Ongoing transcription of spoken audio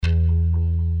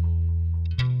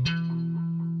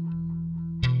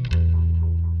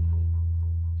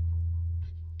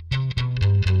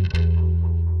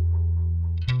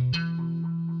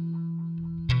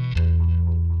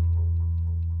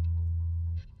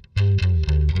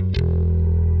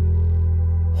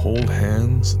hold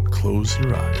hands and close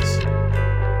your eyes.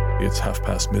 It's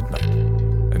midnight,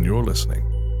 and you're listening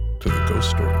to the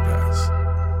Ghost Story Guys.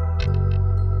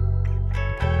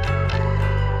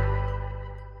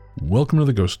 Welcome to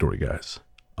the Ghost Story Guys.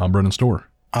 I'm Brennan Storr.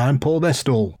 I'm Paul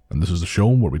Bestall. And this is the show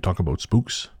where we talk about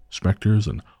spooks, specters,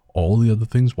 and all the other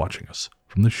things watching us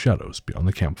from the shadows beyond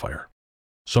the campfire.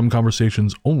 Some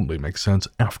conversations only make sense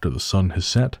after the sun has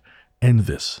set, and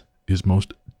this is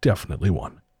most definitely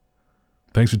one.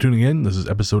 Thanks for tuning in. This is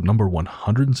episode number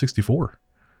 164,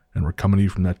 and we're coming to you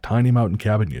from that tiny mountain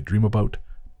cabin you dream about,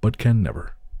 but can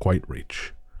never quite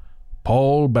reach.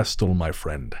 Paul Bestall, my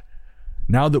friend.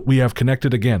 Now that we have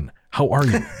connected again, how are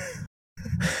you?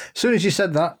 As soon as you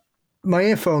said that, my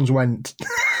earphones went.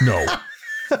 No.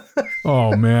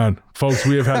 Oh, man. Folks,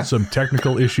 we have had some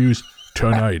technical issues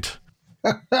tonight.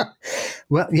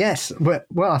 Well, yes.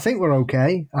 Well, I think we're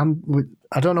okay.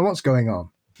 I don't know what's going on.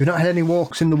 You've not had any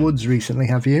walks in the woods recently,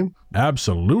 have you?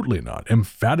 Absolutely not.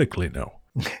 Emphatically no.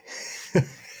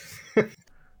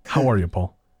 How are you,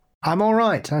 Paul? I'm all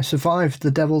right. I survived the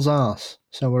devil's arse,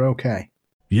 so we're okay.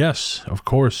 Yes, of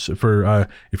course. If you're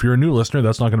a new listener,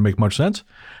 that's not going to make much sense.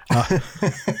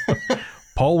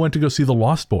 Paul went to go see the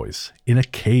Lost Boys in a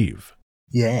cave.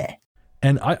 Yeah.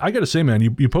 And I got to say, man,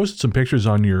 you posted some pictures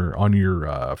on your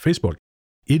Facebook.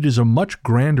 It is a much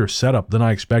grander setup than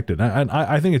I expected. And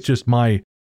I think it's just my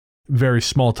very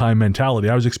small time mentality.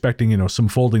 I was expecting, some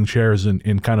folding chairs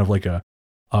in kind of like a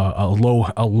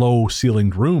low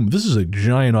ceilinged room. This is a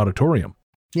giant auditorium.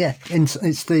 Yeah,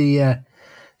 it's the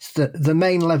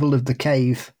main level of the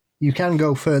cave. You can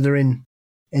go further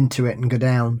into it and go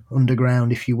down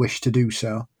underground if you wish to do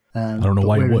so. I don't know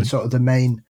why you would. Sort of the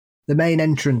main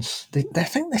entrance. I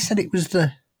think they said it was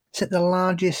the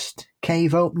largest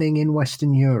cave opening in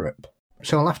Western Europe.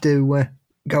 So I'll have to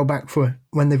go back for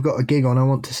when they've got a gig on I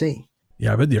want to see.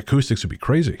 Yeah, I bet the acoustics would be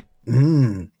crazy.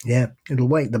 Yeah, it'll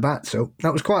wake the bats up.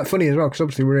 That was quite funny as well, because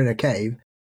obviously we're in a cave.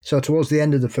 So towards the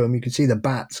end of the film, you could see the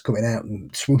bats coming out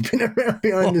and swooping around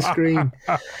behind the screen,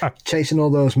 chasing all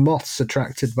those moths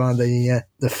attracted by the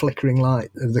flickering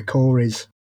light of the Corys.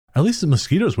 At least the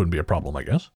mosquitoes wouldn't be a problem, I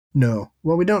guess. No.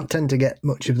 Well, we don't tend to get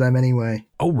much of them anyway.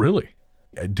 Oh, really?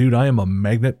 Dude, I am a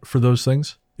magnet for those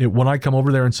things. When I come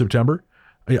over there in September,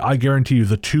 I guarantee you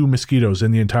the 2 mosquitoes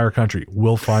in the entire country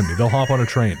will find me. They'll hop on a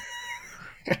train,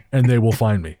 and they will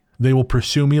find me. They will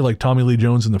pursue me like Tommy Lee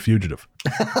Jones in The Fugitive.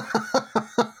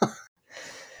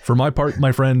 For my part,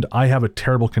 my friend, I have a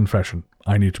terrible confession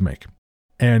I need to make.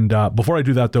 And before I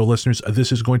do that, though, listeners,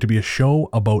 this is going to be a show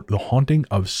about the haunting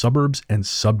of suburbs and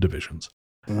subdivisions.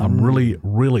 I'm really,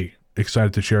 really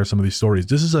excited to share some of these stories.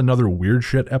 This is another weird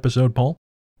shit episode, Paul,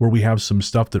 where we have some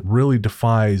stuff that really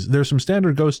defies... There's some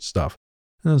standard ghost stuff,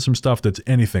 and then some stuff that's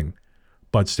anything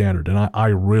but standard. And I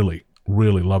really,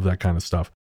 really love that kind of stuff.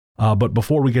 But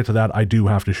before we get to that, I do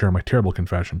have to share my terrible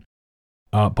confession.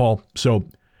 Paul, so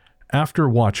after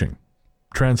watching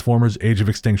Transformers Age of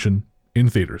Extinction in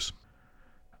theaters,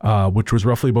 which was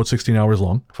roughly about 16 hours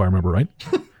long, if I remember right,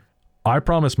 I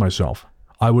promised myself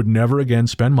I would never again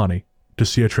spend money to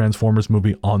see a Transformers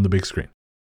movie on the big screen.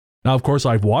 Now, of course,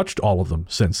 I've watched all of them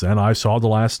since then. I saw The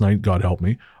Last Knight, God help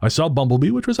me. I saw Bumblebee,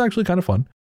 which was actually kind of fun.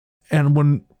 And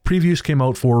when previews came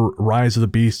out for Rise of the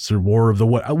Beasts or War of the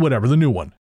whatever, the new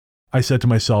one, I said to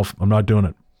myself, I'm not doing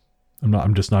it.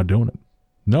 I'm just not doing it.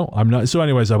 No, I'm not. So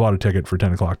anyways, I bought a ticket for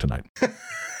 10 o'clock tonight.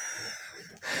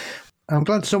 I'm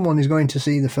glad someone is going to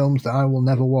see the films that I will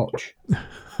never watch.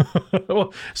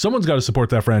 Well, someone's got to support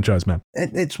that franchise, man.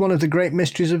 It's one of the great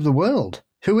mysteries of the world.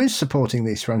 Who is supporting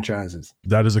these franchises?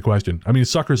 That is the question. I mean,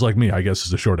 suckers like me, I guess,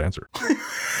 is the short answer.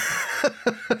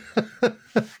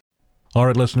 All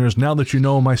right, listeners, now that you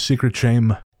know my secret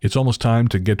shame, it's almost time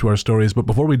to get to our stories. But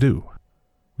before we do,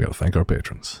 we gotta thank our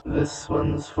patrons. This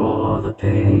one's for the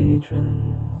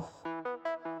patrons.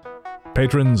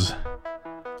 Patrons,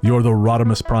 you're the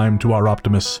Rodimus Prime to our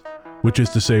Optimus, which is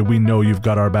to say we know you've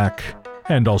got our back,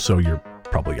 and also you're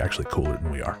probably actually cooler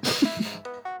than we are.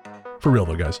 For real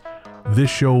though, guys,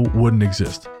 this show wouldn't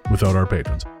exist without our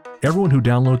patrons. Everyone who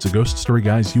downloads the Ghost Story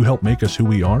Guys, you help make us who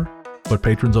we are, but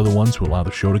patrons are the ones who allow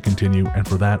the show to continue, and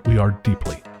for that we are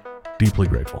deeply, deeply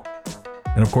grateful.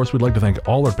 And of course, we'd like to thank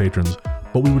all our patrons,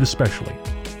 but we would especially,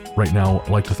 right now,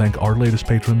 like to thank our latest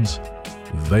patrons.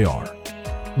 They are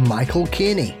Michael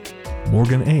Kearney,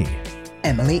 Morgan A,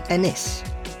 Emily Ennis,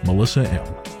 Melissa M,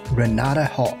 Renata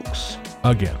Hawks.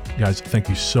 Again, guys, thank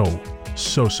you so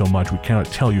much. We cannot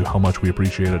tell you how much we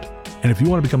appreciate it. And if you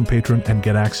want to become a patron and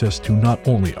get access to not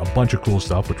only a bunch of cool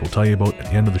stuff, which we'll tell you about at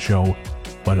the end of the show,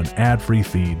 but an ad-free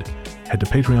feed, head to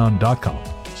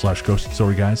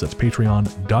patreon.com/ghoststoryguys. That's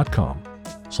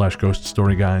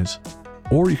patreon.com/ghoststoryguys.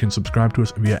 or you can subscribe to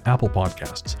us via Apple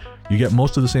Podcasts. You get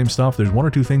most of the same stuff. There's one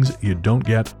or two things you don't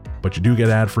get, but you do get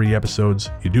ad-free episodes,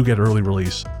 you do get early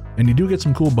release, and you do get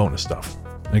some cool bonus stuff.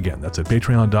 Again, that's at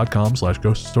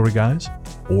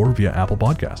patreon.com/ghoststoryguys or via Apple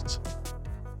Podcasts.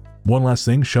 One last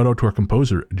thing, shout out to our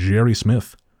composer, Jerry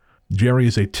Smith. Jerry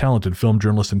is a talented film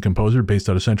journalist and composer based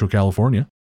out of Central California.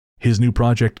 His new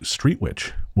project, Street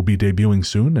Witch, will be debuting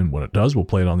soon, and when it does, we'll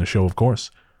play it on the show, of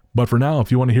course. But for now,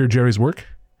 if you want to hear Jerry's work,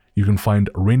 you can find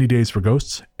Rainy Days for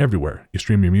Ghosts everywhere you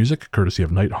stream your music, courtesy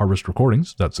of Night Harvest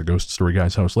Recordings, that's the Ghost Story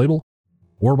Guys house label,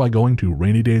 or by going to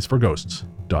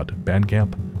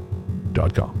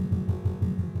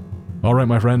rainydaysforghosts.bandcamp.com. All right,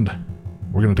 my friend,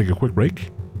 we're going to take a quick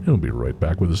break, and we'll be right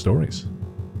back with the stories.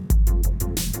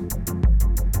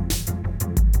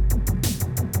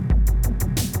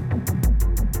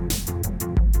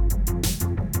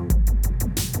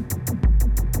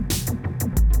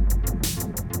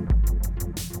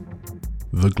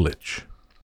 The Glitch.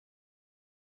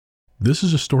 This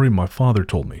is a story my father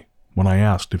told me when I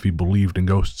asked if he believed in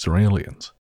ghosts or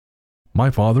aliens.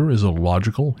 My father is a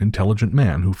logical, intelligent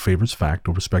man who favors fact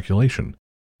over speculation,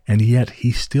 and yet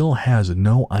he still has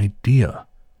no idea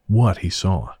what he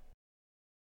saw.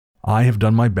 I have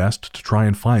done my best to try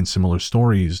and find similar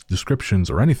stories, descriptions,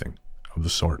 or anything of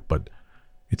the sort, but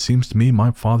it seems to me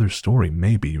my father's story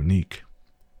may be unique.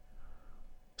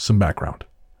 Some background.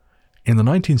 In the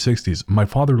 1960s, my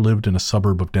father lived in a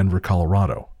suburb of Denver,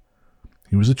 Colorado.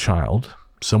 He was a child,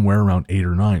 somewhere around 8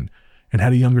 or 9, and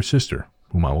had a younger sister,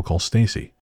 whom I will call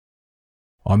Stacy.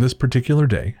 On this particular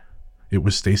day, it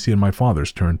was Stacy and my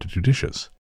father's turn to do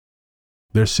dishes.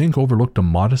 Their sink overlooked a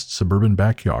modest suburban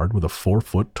backyard with a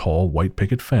 4-foot tall white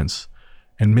picket fence,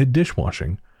 and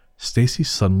mid-dishwashing, Stacy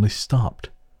suddenly stopped,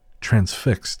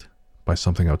 transfixed by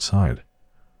something outside.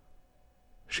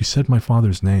 She said my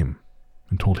father's name,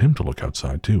 and told him to look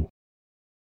outside too.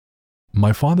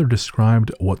 My father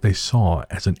described what they saw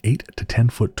as an 8 to 10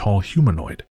 foot tall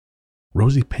humanoid,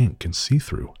 rosy pink and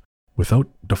see-through, without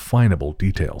definable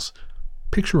details.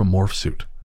 Picture a morph suit.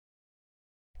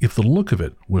 If the look of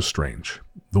it was strange,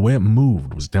 the way it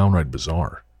moved was downright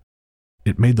bizarre.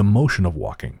 It made the motion of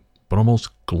walking, but almost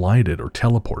glided or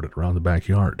teleported around the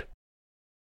backyard.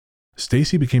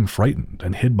 Stacy became frightened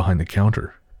and hid behind the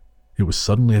counter. It was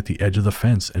suddenly at the edge of the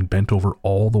fence and bent over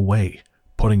all the way,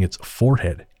 putting its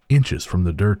forehead inches from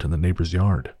the dirt in the neighbor's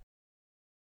yard.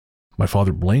 My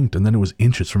father blinked, and then it was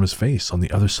inches from his face on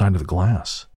the other side of the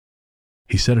glass.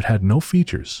 He said it had no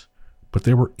features, but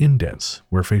there were indents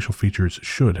where facial features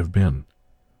should have been.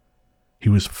 He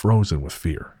was frozen with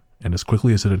fear, and as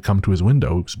quickly as it had come to his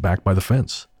window, it was back by the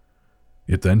fence.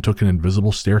 It then took an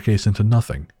invisible staircase into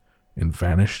nothing and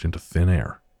vanished into thin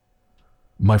air.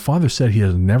 My father said he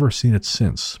has never seen it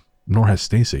since, nor has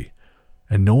Stacy,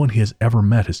 and no one he has ever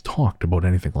met has talked about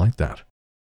anything like that.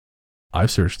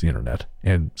 I've searched the internet,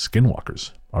 and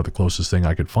skinwalkers are the closest thing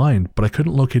I could find, but I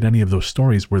couldn't locate any of those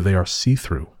stories where they are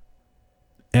see-through.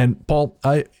 And Paul,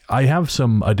 I have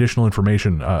some additional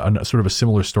information, sort of a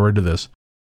similar story to this,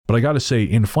 but I got to say,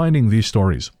 in finding these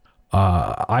stories,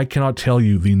 I cannot tell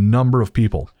you the number of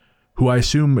people who I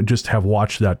assume just have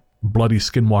watched that bloody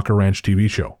Skinwalker Ranch TV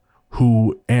show,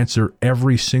 who answer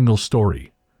every single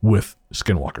story with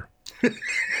Skinwalker.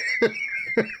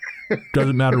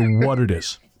 Doesn't matter what it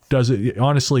is.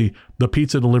 Honestly, the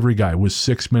pizza delivery guy was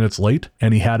 6 minutes late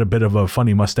and he had a bit of a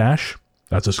funny mustache.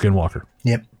 That's a Skinwalker.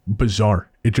 Yep. Bizarre.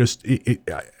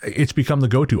 It's become the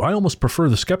go-to. I almost prefer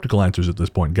the skeptical answers at this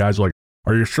point. Guys are like,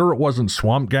 are you sure it wasn't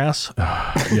swamp gas?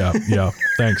 Yeah.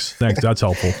 Thanks. That's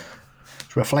helpful.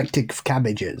 Reflective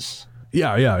cabbages.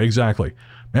 Yeah, exactly.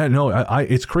 Man, no,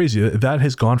 it's crazy. That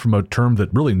has gone from a term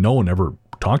that really no one ever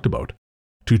talked about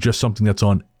to just something that's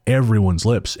on everyone's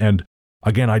lips. And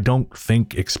again, I don't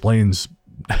think explains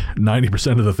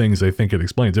 90% of the things they think it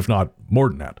explains, if not more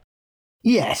than that.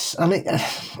 Yes,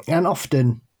 and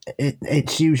often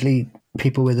it's usually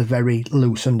people with a very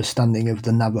loose understanding of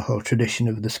the Navajo tradition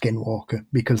of the Skinwalker,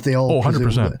 because they all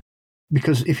 100%.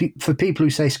 Because for people who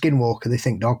say Skinwalker, they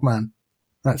think Dogman.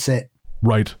 That's it.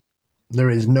 Right. There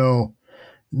is no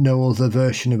other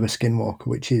version of a Skinwalker,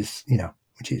 which is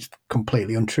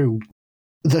completely untrue.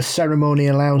 The ceremony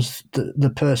allows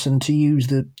the person to use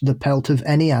the pelt of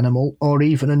any animal or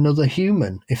even another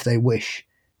human if they wish,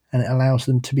 and it allows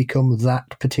them to become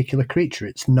that particular creature.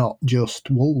 It's not just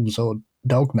wolves or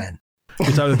dogmen.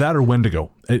 It's either that or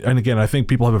Wendigo. And again, I think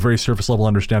people have a very surface level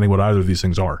understanding what either of these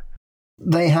things are.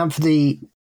 They have the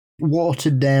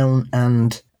watered down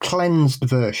and cleansed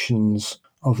versions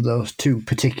of those two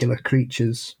particular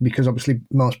creatures, because obviously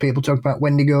most people talk about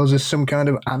Wendigos as some kind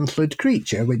of antlered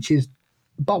creature, which is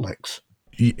bollocks.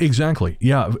 Exactly.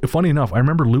 Yeah. Funny enough, I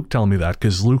remember Luke telling me that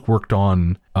because Luke worked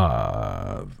on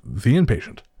The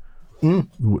Inpatient,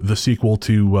 the sequel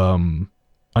to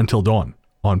Until Dawn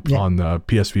on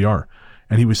PSVR.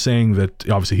 And he was saying that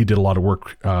obviously he did a lot of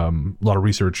work, a lot of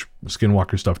research,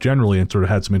 Skinwalker stuff generally, and sort of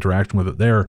had some interaction with it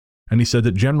there. And he said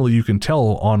that generally you can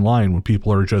tell online when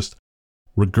people are just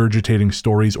regurgitating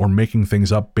stories or making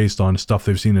things up based on stuff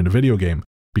they've seen in a video game,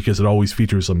 because it always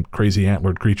features some crazy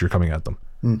antlered creature coming at them.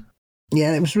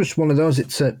 Yeah, it was just one of those.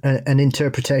 It's an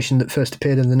interpretation that first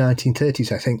appeared in the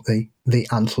 1930s, I think, the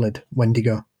antlered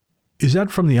Wendigo. Is that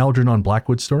from the Algernon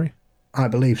Blackwood story? I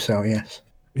believe so, yes.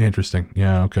 Interesting.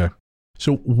 Yeah, okay.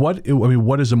 So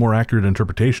what is a more accurate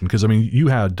interpretation? Because, I mean, you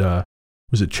had,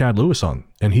 was it Chad Lewis on?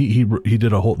 And they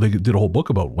did a whole book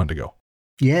about Wendigo.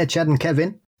 Yeah, Chad and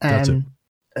Kevin. That's it.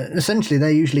 Essentially,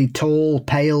 they're usually tall,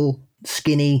 pale,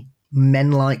 skinny,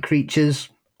 men-like creatures,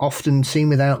 often seen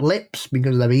without lips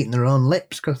because they've eaten their own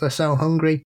lips because they're so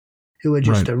hungry, who are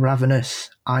just a ravenous,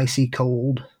 icy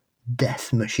cold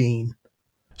death machine.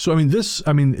 So, this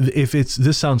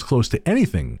sounds close to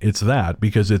anything, it's that,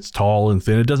 because it's tall and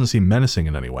thin. It doesn't seem menacing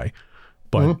in any way.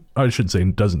 But I shouldn't say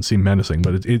it doesn't seem menacing,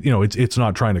 but it's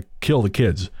not trying to kill the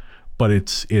kids, but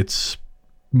it's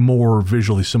more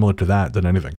visually similar to that than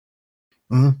anything.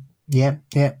 Yeah.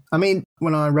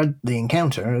 When I read The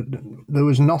Encounter, there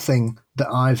was nothing that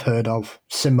I've heard of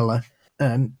similar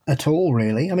at all,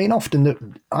 really.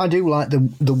 Often I do like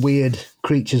the weird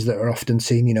creatures that are often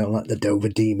seen, like the Dover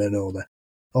Demon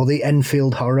or the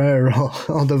Enfield Horror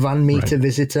or the Van Meter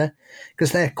Visitor,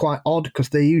 because they're quite odd because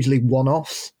they're usually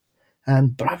one-offs.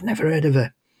 But I've never heard of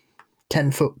a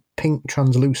 10-foot pink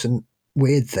translucent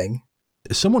weird thing.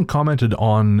 Someone commented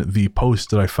on the post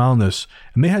that I found this,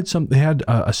 and they had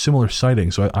a similar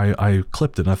sighting, so I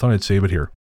clipped it, and I thought I'd save it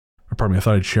here. Or pardon me, I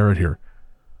thought I'd share it here.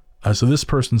 So this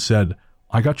person said,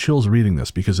 I got chills reading this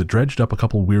because it dredged up a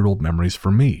couple weird old memories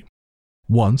for me.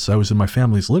 Once, I was in my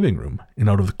family's living room, and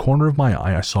out of the corner of my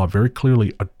eye, I saw very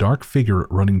clearly a dark figure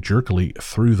running jerkily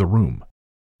through the room.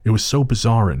 It was so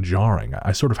bizarre and jarring,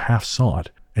 I sort of half saw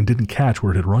it and didn't catch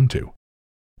where it had run to.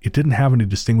 It didn't have any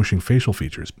distinguishing facial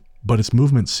features, but its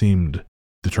movement seemed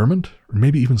determined or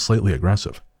maybe even slightly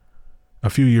aggressive. A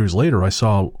few years later, I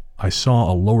saw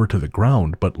a lower to the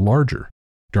ground but larger,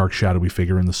 dark shadowy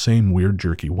figure in the same weird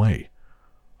jerky way.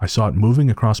 I saw it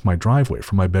moving across my driveway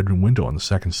from my bedroom window on the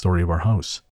second story of our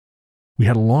house. We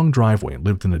had a long driveway and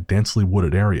lived in a densely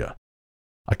wooded area.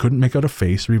 I couldn't make out a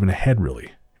face or even a head really.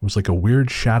 It was like a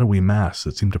weird shadowy mass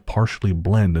that seemed to partially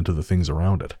blend into the things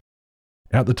around it.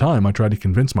 At the time, I tried to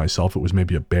convince myself it was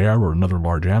maybe a bear or another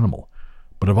large animal,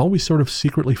 but I've always sort of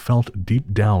secretly felt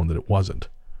deep down that it wasn't.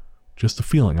 Just the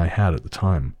feeling I had at the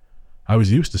time. I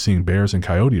was used to seeing bears and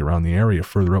coyote around the area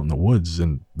further out in the woods,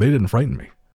 and they didn't frighten me.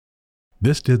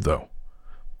 This did, though.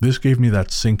 This gave me that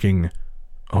sinking,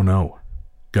 oh no,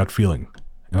 gut feeling,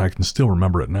 and I can still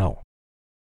remember it now.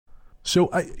 So,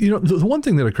 the one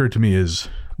thing that occurred to me is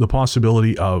the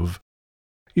possibility of,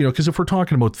 because if we're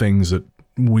talking about things that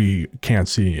we can't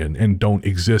see and don't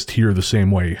exist here the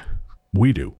same way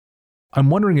we do, I'm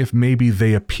wondering if maybe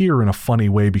they appear in a funny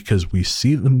way because we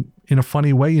see them in a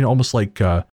funny way, almost like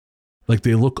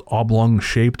they look oblong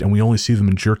shaped and we only see them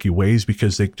in jerky ways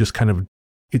because they just kind of,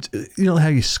 it's, how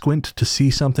you squint to see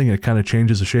something and it kind of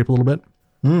changes the shape a little bit.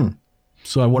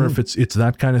 So I wonder if it's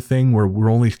that kind of thing where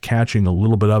we're only catching a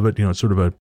little bit of it, it's sort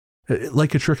of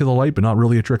like a trick of the light, but not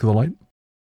really a trick of the light.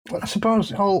 Well, I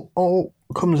suppose it all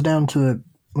comes down to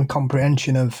the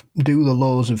comprehension of, do the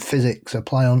laws of physics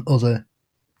apply on other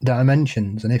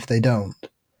dimensions? And if they don't,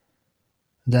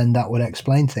 then that would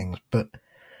explain things. But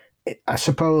I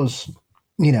suppose,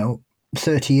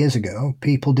 30 years ago,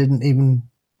 people didn't even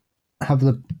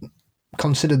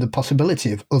consider the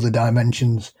possibility of other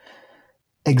dimensions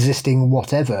existing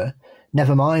whatever,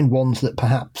 never mind ones that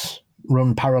perhaps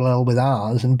run parallel with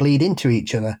ours and bleed into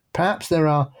each other. Perhaps there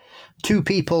are two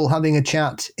people having a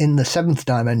chat in the seventh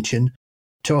dimension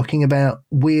talking about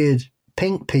weird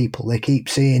pink people they keep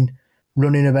seeing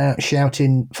running about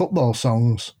shouting football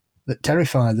songs that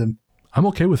terrify them. I'm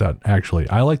okay with that, actually.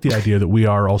 I like the idea that we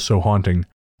are also haunting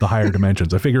the higher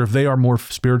dimensions. I figure if they are more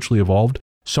spiritually evolved,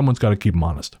 someone's got to keep them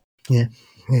honest. Yeah.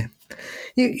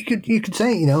 You could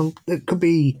say, there could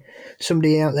be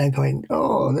somebody out there going,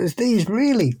 oh, there's these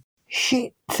really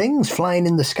shit things flying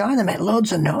in the sky. They make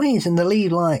loads of noise and they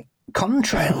leave like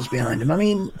contrails behind them.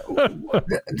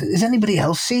 Has anybody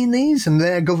else seen these? And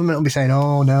their government will be saying,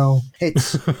 oh no,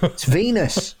 it's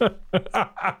Venus.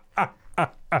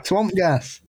 Swamp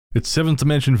gas. It's seventh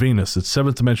dimension Venus. It's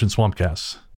seventh dimension swamp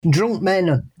gas. Drunk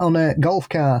men on a golf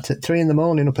cart at 3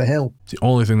 a.m. up a hill. It's the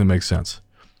only thing that makes sense.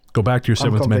 Go back to your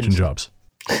seventh dimension jobs.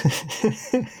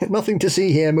 Nothing to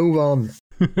see here. Move on.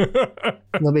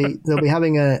 They'll be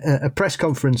having a press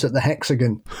conference at the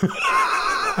Hexagon.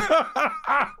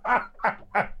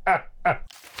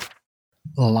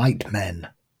 Light men.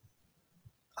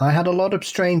 I had a lot of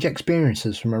strange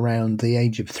experiences from around the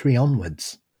age of 3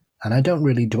 onwards, and I don't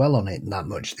really dwell on it that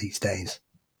much these days.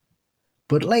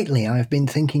 But lately I've been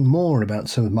thinking more about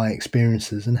some of my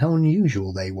experiences and how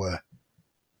unusual they were.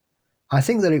 I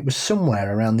think that it was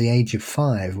somewhere around the age of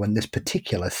 5 when this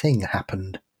particular thing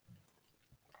happened.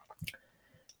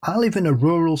 I live in a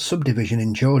rural subdivision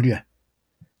in Georgia.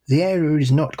 The area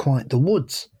is not quite the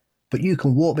woods, but you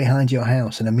can walk behind your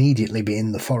house and immediately be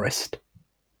in the forest.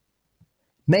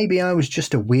 Maybe I was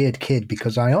just a weird kid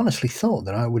because I honestly thought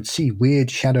that I would see weird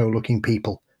shadow-looking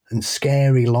people and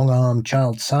scary long-armed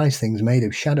child-sized things made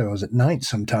of shadows at night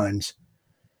sometimes.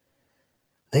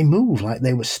 They move like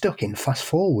they were stuck in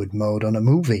fast-forward mode on a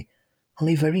movie,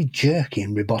 only very jerky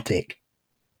and robotic.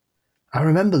 I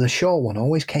remember the short one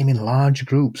always came in large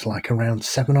groups, like around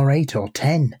 7 or 8 or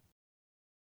 10.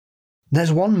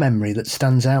 There's one memory that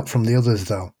stands out from the others,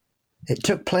 though. It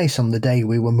took place on the day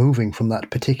we were moving from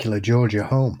that particular Georgia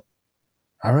home.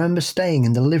 I remember staying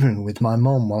in the living room with my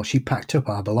mum while she packed up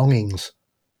our belongings.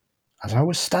 As I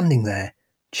was standing there,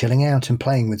 chilling out and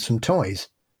playing with some toys,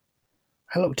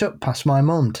 I looked up past my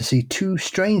mum to see 2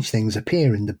 strange things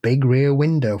appear in the big rear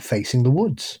window facing the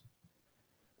woods.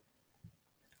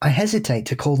 I hesitate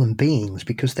to call them beings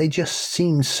because they just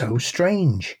seemed so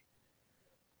strange.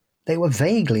 They were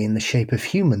vaguely in the shape of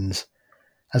humans,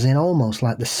 as in almost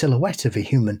like the silhouette of a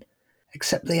human,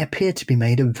 except they appeared to be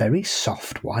made of very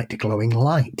soft white glowing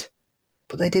light.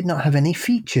 But they did not have any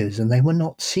features and they were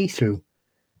not see-through.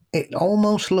 It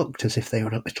almost looked as if they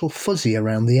were a little fuzzy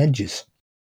around the edges.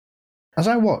 As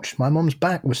I watched, my mum's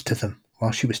back was to them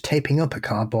while she was taping up a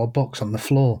cardboard box on the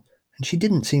floor, and she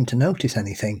didn't seem to notice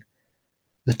anything.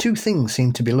 The 2 things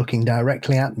seemed to be looking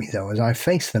directly at me, though, as I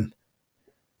faced them.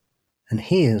 And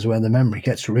here's where the memory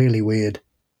gets really weird.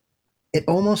 It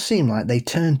almost seemed like they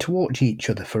turned towards each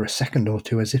other for a second or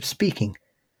 2 as if speaking,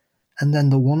 and then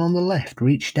the one on the left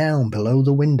reached down below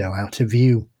the window out of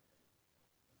view.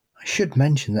 I should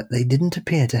mention that they didn't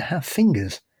appear to have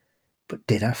fingers, but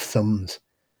did have thumbs.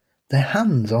 Their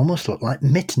hands almost looked like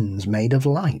mittens made of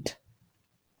light.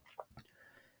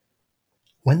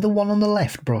 When the one on the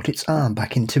left brought its arm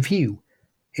back into view,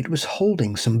 it was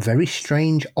holding some very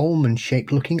strange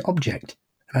almond-shaped looking object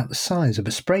about the size of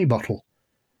a spray bottle.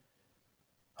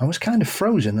 I was kind of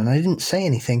frozen and I didn't say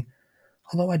anything,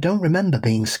 although I don't remember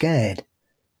being scared.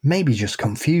 Maybe just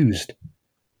confused.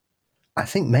 I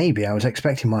think maybe I was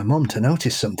expecting my mum to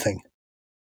notice something.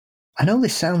 I know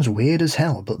this sounds weird as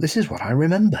hell, but this is what I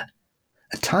remember.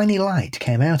 A tiny light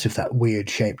came out of that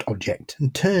weird-shaped object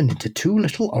and turned into 2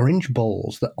 little orange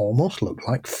balls that almost looked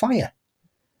like fire.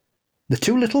 The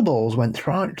 2 little balls went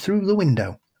right through the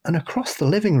window and across the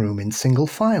living room in single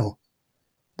file.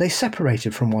 They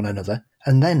separated from one another,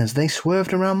 and then as they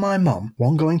swerved around my mum,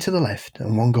 one going to the left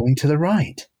and one going to the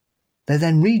right, they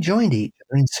then rejoined each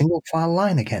other in single file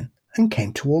line again and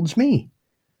came towards me.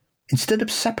 Instead of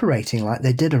separating like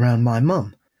they did around my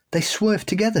mum, they swerved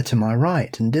together to my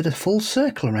right and did a full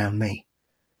circle around me.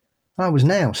 I was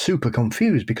now super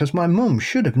confused because my mum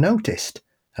should have noticed.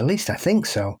 At least I think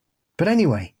so. But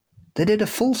anyway, they did a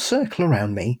full circle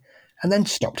around me and then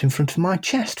stopped in front of my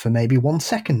chest for maybe 1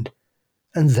 second,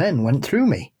 and then went through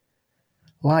me.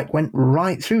 Like went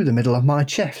right through the middle of my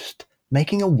chest,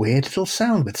 making a weird little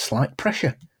sound with slight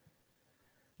pressure.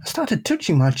 I started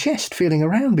touching my chest, feeling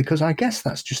around, because I guess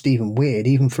that's just even weird,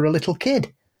 even for a little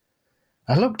kid.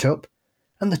 I looked up,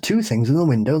 and the 2 things in the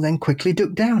window then quickly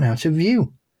ducked down out of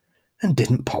view, and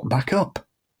didn't pop back up.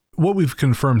 What we've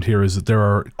confirmed here is that there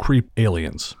are creep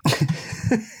aliens.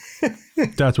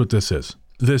 That's what this is.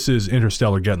 This is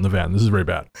Interstellar Get in the Van. This is very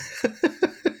bad.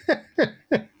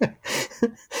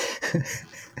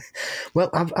 Well,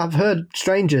 I've heard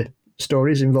stranger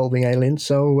stories involving aliens,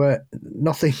 so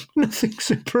nothing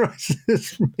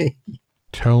surprises me.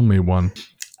 Tell me one.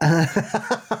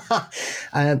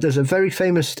 There's a very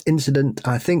famous incident,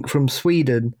 I think, from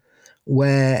Sweden,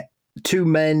 where 2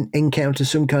 men encounter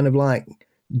some kind of like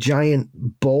giant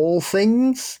ball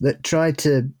things that tried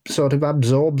to sort of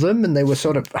absorb them, and they were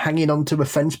sort of hanging onto a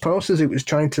fence post as it was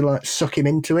trying to like suck him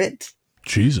into it.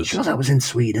 Jesus. Sure, that was in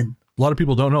Sweden. A lot of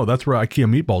people don't know. That's where IKEA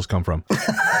meatballs come from.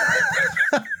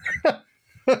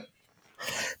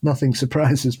 Nothing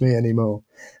surprises me anymore.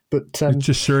 But it's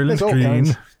just Shirley's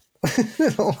green.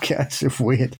 There's all kinds of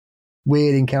weird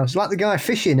encounters. Like the guy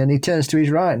fishing and he turns to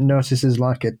his right and notices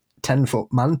like a 10-foot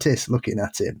mantis looking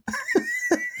at him.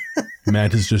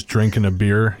 Matt is just drinking a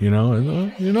beer, and,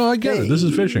 I get it. This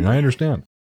is fishing. I understand.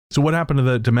 So what happened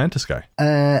to the mantis guy?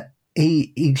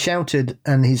 He shouted,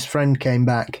 and his friend came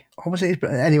back. What was it?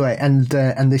 Anyway, and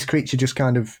this creature just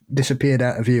kind of disappeared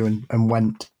out of view and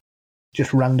went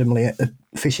just randomly at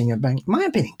fishing a bank. Might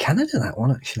have been in Canada, that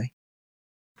one, actually.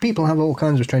 People have all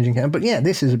kinds of strange encounters, but yeah,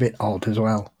 this is a bit odd as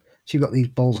well. So you've got these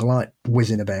balls of light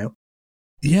whizzing about.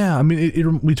 Yeah, I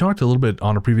mean, we talked a little bit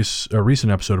on a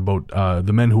recent episode about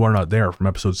The Men Who Are Not There from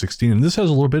episode 16, and this has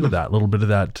a little bit of that,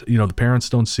 the parents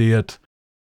don't see it,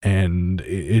 and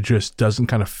it just doesn't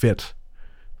kind of fit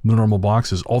the normal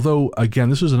boxes. Although, again,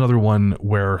 this was another one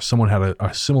where someone had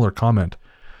a similar comment,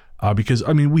 because,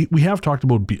 I mean, we have talked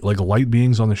about light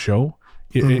beings on the show,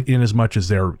 in as much as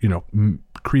they're,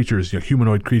 creatures,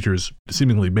 humanoid creatures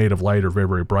seemingly made of light or very,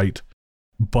 very bright.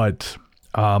 But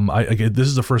this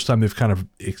is the first time they've kind of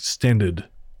extended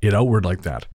it outward like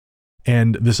that.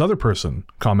 And this other person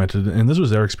commented, and this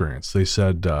was their experience. They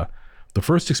said, the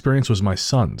first experience was my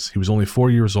son's. He was only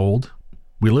 4 years old.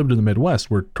 We lived in the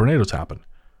Midwest where tornadoes happen.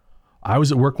 I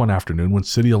was at work one afternoon when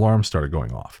city alarms started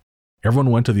going off.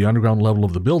 Everyone went to the underground level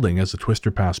of the building as the twister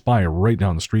passed by right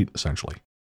down the street, essentially.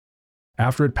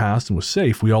 After it passed and was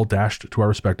safe, we all dashed to our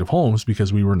respective homes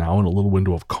because we were now in a little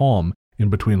window of calm in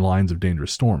between lines of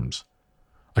dangerous storms.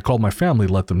 I called my family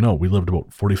to let them know we lived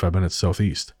about 45 minutes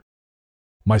southeast.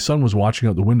 My son was watching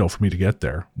out the window for me to get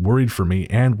there, worried for me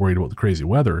and worried about the crazy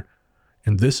weather,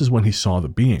 and this is when he saw the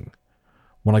being.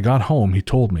 When I got home, he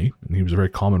told me, and he was a very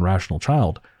calm and rational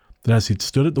child, that as he'd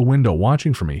stood at the window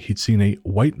watching for me, he'd seen a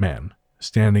white man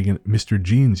standing in Mr.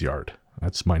 Jean's yard.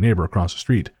 That's my neighbor across the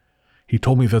street. He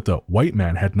told me that the white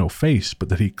man had no face, but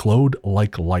that he glowed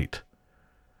like light.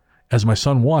 As my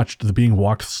son watched, the being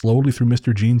walked slowly through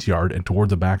Mr. Jean's yard and toward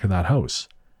the back of that house.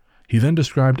 He then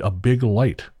described a big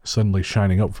light suddenly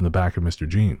shining out from the back of Mr.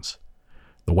 Jean's.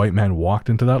 The white man walked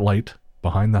into that light,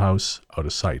 behind the house, out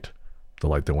of sight. The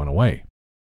light then went away.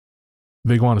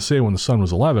 They go on to say when the son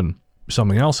was 11,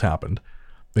 something else happened.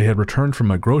 They had returned from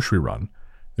a grocery run.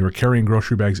 They were carrying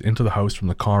grocery bags into the house from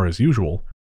the car as usual,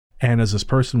 and as this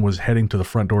person was heading to the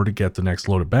front door to get the next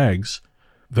load of bags,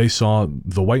 they saw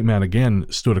the white man again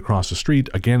stood across the street,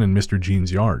 again in Mr.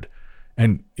 Jean's yard.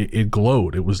 And it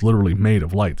glowed. It was literally made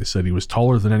of light. They said he was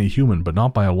taller than any human, but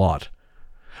not by a lot.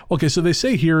 Okay, so they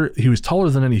say here he was taller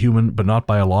than any human, but not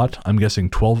by a lot. I'm guessing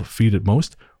 12 feet at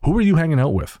most. Who were you hanging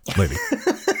out with, lady?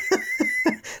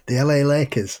 The LA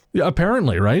Lakers. Yeah,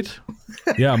 apparently, right?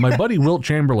 Yeah, my buddy Wilt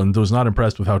Chamberlain was not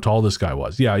impressed with how tall this guy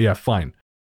was. Yeah, fine.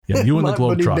 Yeah, you and the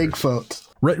Globetrotters. Bigfoot.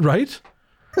 Right?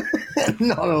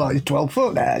 Not a lot. He's 12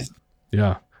 foot, guys.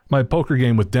 Yeah. My poker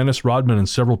game with Dennis Rodman and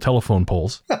several telephone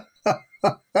poles.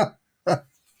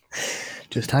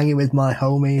 Just hanging with my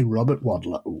homie, Robert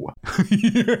Wadlow.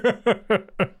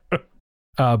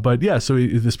 But yeah, so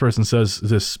this person says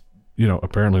this,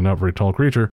 apparently not very tall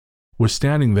creature was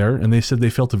standing there, and they said they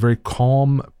felt a very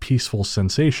calm, peaceful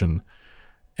sensation.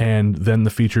 And then the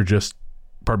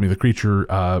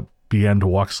creature began to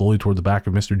walk slowly toward the back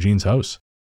of Mr. Jean's house,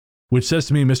 which says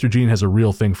to me Mr. Jean has a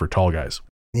real thing for tall guys.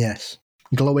 Yes.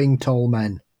 Glowing tall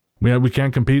men. Yeah, we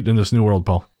can't compete in this new world,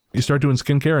 Paul. You start doing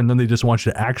skincare and then they just want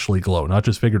you to actually glow, not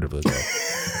just figuratively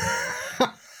glow.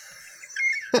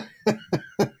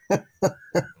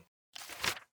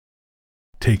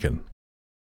 Taken.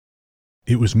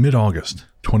 It was mid-August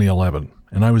 2011,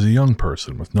 and I was a young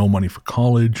person with no money for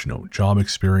college, no job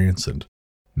experience, and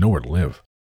nowhere to live.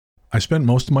 I spent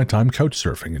most of my time couch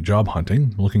surfing and job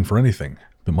hunting, looking for anything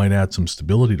that might add some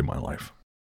stability to my life.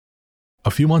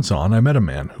 A few months on, I met a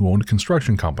man who owned a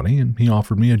construction company, and he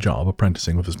offered me a job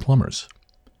apprenticing with his plumbers.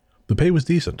 The pay was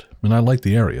decent, and I liked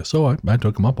the area, so I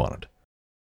took him up on it.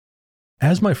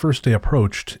 As my first day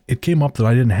approached, it came up that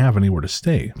I didn't have anywhere to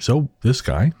stay, so this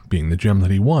guy, being the gem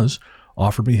that he was,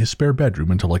 offered me his spare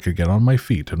bedroom until I could get on my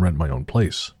feet and rent my own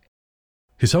place.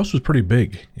 His house was pretty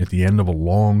big, at the end of a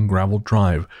long graveled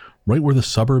drive, right where the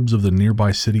suburbs of the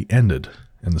nearby city ended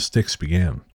and the sticks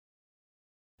began.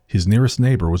 His nearest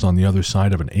neighbor was on the other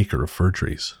side of an acre of fir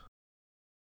trees.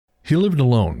 He lived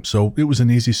alone, so it was an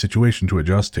easy situation to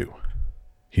adjust to.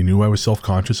 He knew I was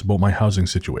self-conscious about my housing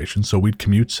situation, so we'd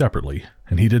commute separately,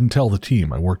 and he didn't tell the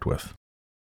team I worked with.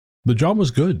 The job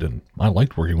was good, and I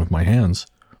liked working with my hands.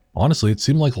 Honestly, it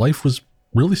seemed like life was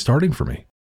really starting for me.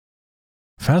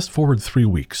 Fast forward 3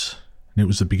 weeks, and it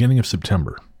was the beginning of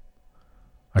September.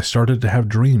 I started to have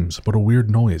dreams about a weird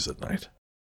noise at night.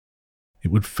 It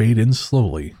would fade in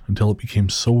slowly until it became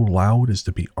so loud as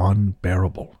to be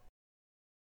unbearable.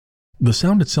 The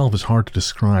sound itself is hard to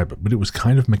describe, but it was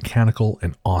kind of mechanical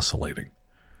and oscillating.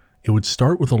 It would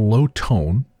start with a low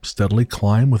tone, steadily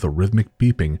climb with a rhythmic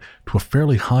beeping to a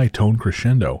fairly high tone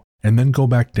crescendo, and then go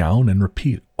back down and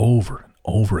repeat over and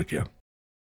over again.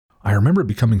 I remember it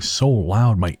becoming so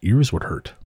loud my ears would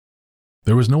hurt.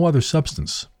 There was no other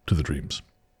substance to the dreams,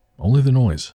 only the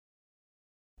noise.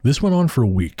 This went on for a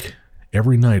week,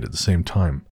 every night at the same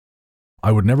time.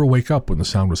 I would never wake up when the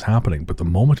sound was happening, but the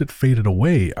moment it faded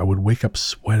away, I would wake up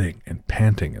sweating and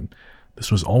panting, and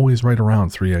this was always right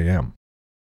around 3 a.m.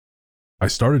 I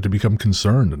started to become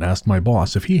concerned and asked my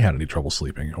boss if he had any trouble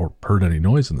sleeping or heard any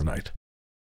noise in the night.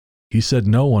 He said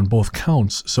no on both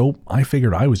counts, so I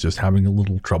figured I was just having a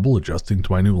little trouble adjusting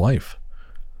to my new life.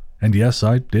 And yes,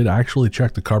 I did actually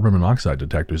check the carbon monoxide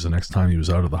detectors the next time he was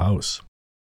out of the house.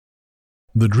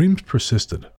 The dreams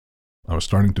persisted. I was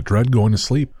starting to dread going to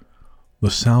sleep.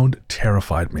 The sound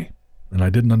terrified me, and I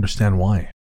didn't understand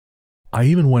why. I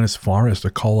even went as far as to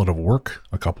call out of work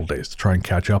a couple days to try and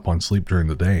catch up on sleep during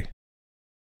the day.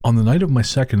 On the night of my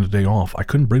second day off, I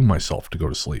couldn't bring myself to go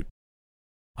to sleep.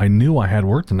 I knew I had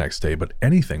work the next day, but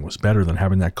anything was better than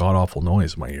having that god-awful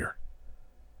noise in my ear.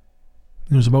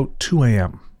 It was about 2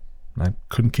 a.m., and I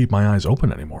couldn't keep my eyes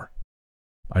open anymore.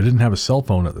 I didn't have a cell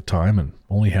phone at the time and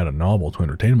only had a novel to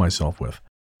entertain myself with,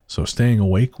 so staying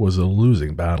awake was a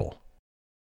losing battle.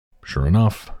 Sure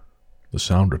enough, the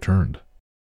sound returned.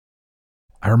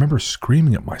 I remember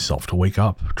screaming at myself to wake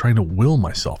up, trying to will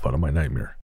myself out of my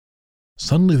nightmare.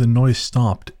 Suddenly the noise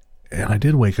stopped, and I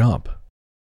did wake up.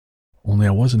 Only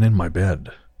I wasn't in my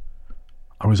bed.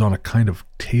 I was on a kind of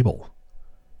table.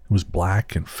 It was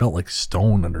black and felt like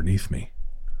stone underneath me.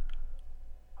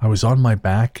 I was on my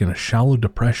back in a shallow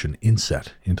depression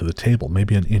inset into the table,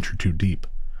 maybe an inch or two deep.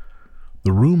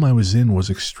 The room I was in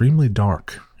was extremely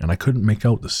dark, and I couldn't make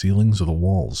out the ceilings or the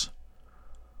walls.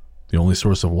 The only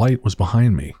source of light was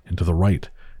behind me and to the right,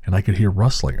 and I could hear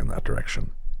rustling in that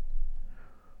direction.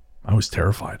 I was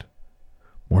terrified,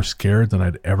 more scared than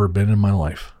I'd ever been in my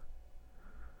life.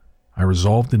 I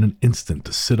resolved in an instant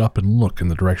to sit up and look in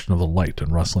the direction of the light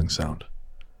and rustling sound.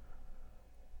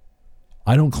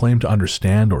 I don't claim to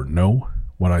understand or know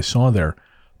what I saw there,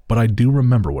 but I do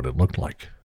remember what it looked like.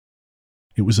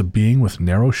 It was a being with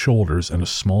narrow shoulders and a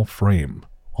small frame,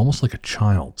 almost like a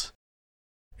child's.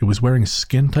 It was wearing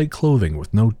skin-tight clothing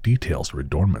with no details or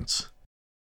adornments.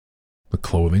 The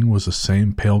clothing was the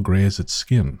same pale gray as its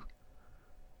skin.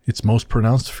 Its most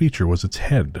pronounced feature was its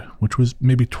head, which was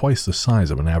maybe twice the size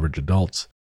of an average adult's,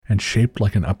 and shaped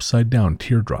like an upside-down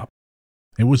teardrop.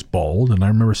 It was bald, and I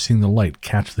remember seeing the light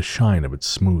catch the shine of its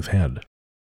smooth head.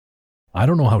 I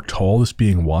don't know how tall this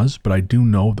being was, but I do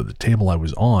know that the table I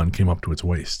was on came up to its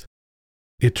waist.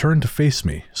 It turned to face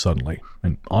me suddenly,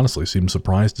 and honestly seemed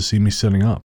surprised to see me sitting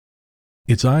up.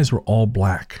 Its eyes were all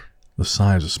black, the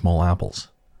size of small apples.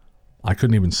 I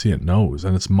couldn't even see its nose,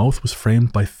 and its mouth was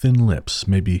framed by thin lips,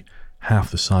 maybe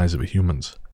half the size of a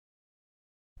human's.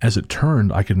 As it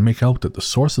turned, I could make out that the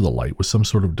source of the light was some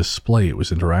sort of display it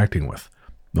was interacting with,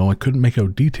 though I couldn't make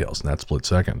out details in that split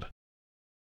second.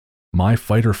 My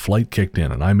fight or flight kicked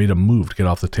in, and I made a move to get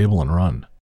off the table and run.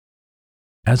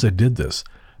 As I did this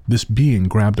being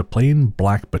grabbed a plain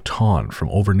black baton from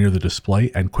over near the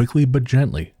display and quickly but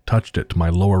gently touched it to my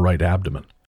lower right abdomen.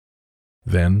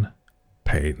 Then,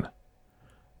 pain.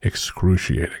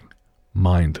 Excruciating,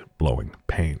 mind-blowing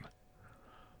pain.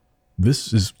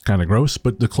 This is kind of gross,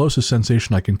 but the closest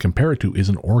sensation I can compare it to is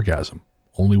an orgasm,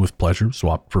 only with pleasure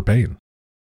swapped for pain.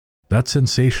 That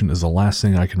sensation is the last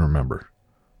thing I can remember.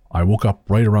 I woke up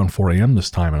right around 4 a.m. this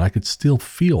time, and I could still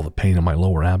feel the pain in my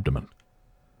lower abdomen.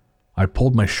 I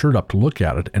pulled my shirt up to look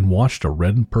at it and watched a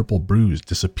red and purple bruise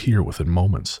disappear within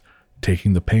moments,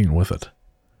 taking the pain with it.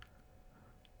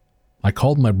 I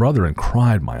called my brother and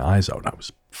cried my eyes out. I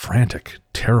was frantic,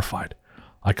 terrified.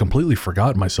 I completely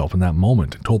forgot myself in that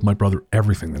moment and told my brother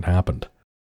everything that happened.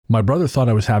 My brother thought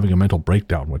I was having a mental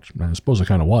breakdown, which I suppose I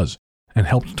kind of was, and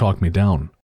helped talk me down.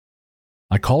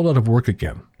 I called out of work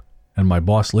again, and my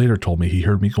boss later told me he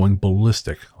heard me going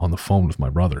ballistic on the phone with my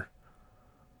brother.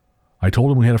 I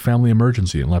told him we had a family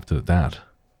emergency and left it at that.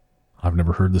 I've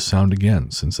never heard the sound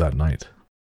again since that night.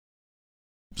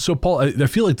 So, Paul, I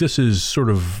feel like this is sort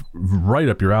of right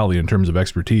up your alley in terms of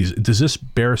expertise. Does this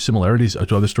bear similarities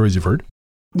to other stories you've heard?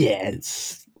 Yeah, it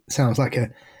sounds like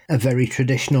a very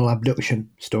traditional abduction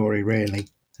story, really.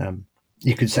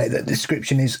 You could say that the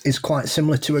description is quite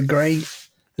similar to a grave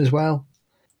as well.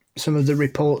 Some of the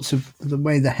reports of the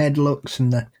way the head looks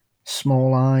and the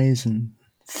small eyes and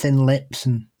thin lips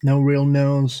and no real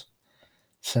nose.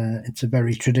 It's a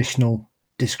very traditional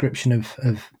description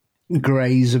of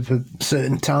greys of a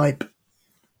certain type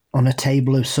on a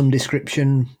table of some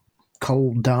description,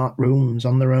 cold, dark rooms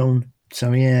on their own.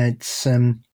 So yeah, it's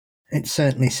It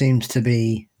certainly seems to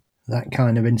be that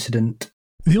kind of incident.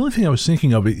 The only thing I was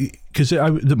thinking of, because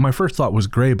my first thought was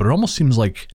gray, but it almost seems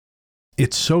like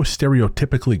it's so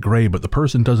stereotypically gray, but the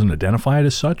person doesn't identify it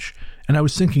as such. And I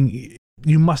was thinking,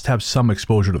 you must have some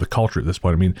exposure to the culture at this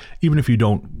point. I mean, even if you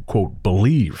don't, quote,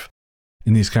 believe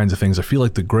in these kinds of things, I feel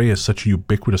like the gray is such a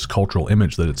ubiquitous cultural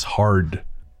image that it's hard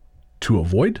to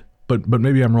avoid. But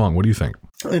maybe I'm wrong. What do you think?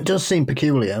 It does seem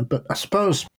peculiar, but I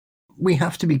suppose we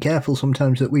have to be careful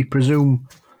sometimes that we presume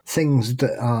things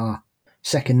that are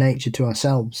second nature to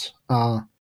ourselves are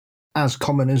as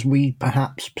common as we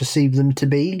perhaps perceive them to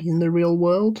be in the real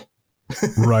world.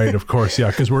 Right, of course, yeah,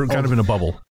 because we're kind of in a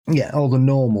bubble. Yeah, or the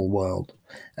normal world.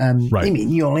 Right. I mean,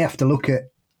 you only have to look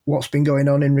at what's been going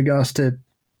on in regards to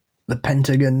the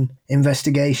Pentagon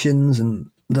investigations and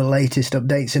the latest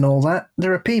updates and all that.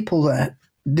 There are people that,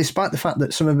 despite the fact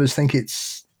that some of us think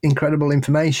it's incredible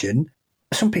information,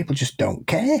 some people just don't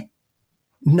care.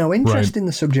 No interest in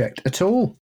the subject at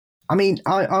all. I mean,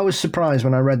 I was surprised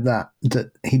when I read that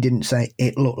he didn't say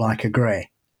it looked like a grey.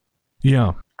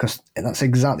 Yeah. Because that's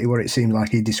exactly what it seemed like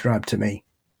he described to me.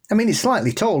 I mean, it's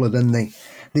slightly taller than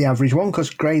the average one, because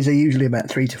greys are usually about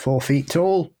 3 to 4 feet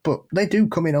tall, but they do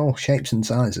come in all shapes and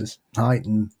sizes, height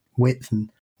and width and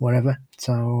whatever.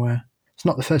 So it's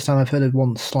not the first time I've heard of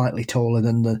one slightly taller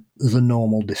than the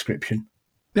normal description.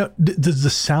 Now, does the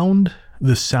sound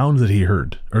that he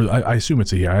heard, or I assume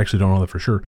it's a he, I actually don't know that for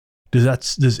sure. Is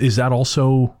that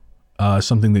also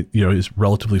something that, you know, is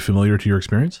relatively familiar to your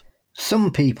experience?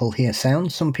 Some people hear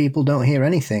sound, some people don't hear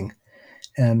anything.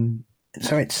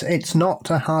 So it's not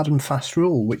a hard and fast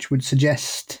rule, which would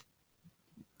suggest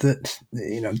that,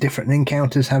 you know, different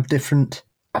encounters have different,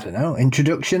 I don't know,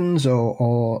 introductions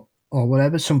or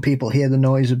whatever. Some people hear the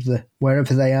noise of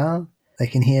wherever they are. They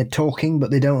can hear talking,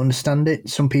 but they don't understand it.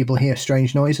 Some people hear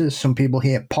strange noises. Some people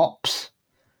hear pops,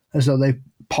 as though they've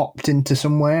popped into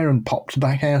somewhere and popped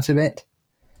back out of it.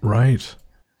 Right.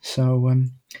 So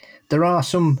there are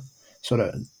some sort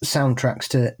of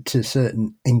soundtracks to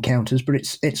certain encounters, but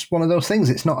it's one of those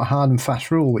things. It's not a hard and fast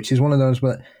rule, which is one of those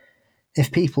where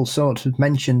if people sort of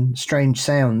mention strange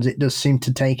sounds, it does seem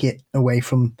to take it away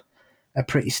from a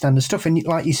pretty standard stuff. And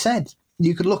like you said,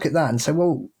 you could look at that and say,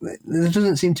 well, there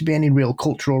doesn't seem to be any real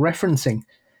cultural referencing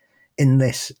in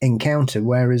this encounter,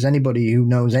 whereas anybody who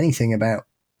knows anything about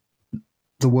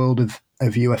the world of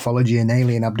ufology and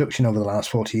alien abduction over the last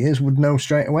 40 years would know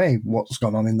straight away what's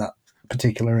gone on in that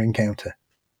particular encounter.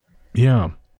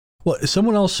 Yeah. Well,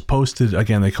 someone else posted,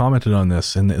 again, they commented on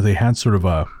this, and they had sort of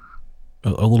a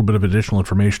little bit of additional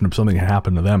information of something that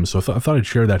happened to them. So I thought I'd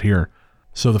share that here.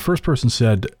 So the first person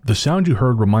said, the sound you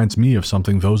heard reminds me of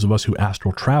something those of us who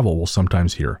astral travel will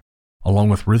sometimes hear, along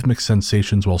with rhythmic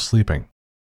sensations while sleeping.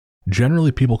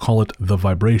 Generally, people call it the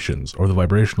vibrations or the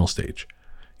vibrational stage.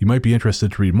 You might be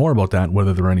interested to read more about that and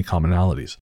whether there are any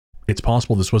commonalities. It's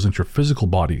possible this wasn't your physical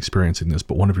body experiencing this,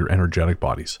 but one of your energetic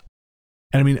bodies.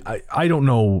 And I mean, I don't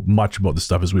know much about this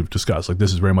stuff, as we've discussed. Like,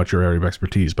 this is very much your area of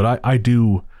expertise, but I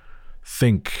do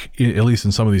think, at least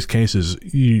in some of these cases,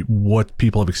 what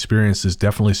people have experienced is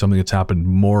definitely something that's happened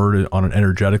more on an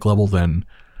energetic level than,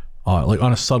 like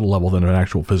on a subtle level than an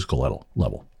actual physical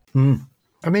level.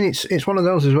 I mean, it's one of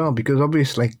those as well, because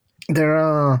obviously there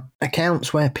are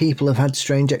accounts where people have had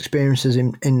strange experiences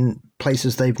in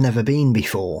places they've never been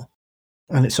before.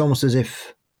 And it's almost as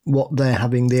if what they're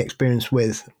having the experience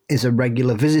with is a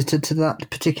regular visitor to that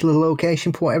particular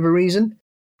location for whatever reason.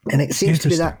 And it seems to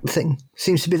be that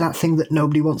thing that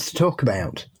nobody wants to talk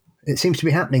about. It seems to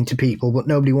be happening to people, but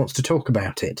nobody wants to talk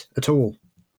about it at all.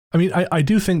 I mean, I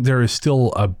do think there is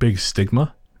still a big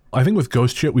stigma. I think with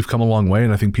ghost shit, we've come a long way,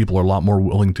 and I think people are a lot more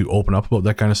willing to open up about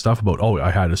that kind of stuff, about, oh,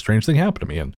 I had a strange thing happen to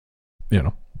me, and, you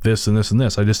know, this and this and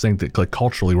this. I just think that, like,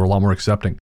 culturally, we're a lot more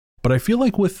accepting. But I feel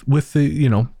like with the, you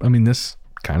know, I mean, this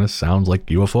kind of sounds like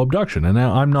UFO abduction. And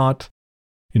I'm not,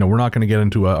 you know, we're not going to get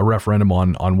into a referendum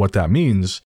on what that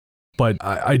means. But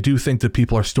I do think that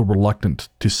people are still reluctant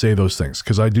to say those things,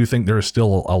 because I do think there is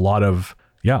still a lot of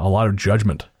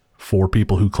judgment for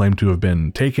people who claim to have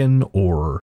been taken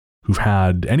or who've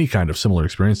had any kind of similar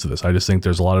experience to this. I just think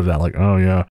there's a lot of that, like, oh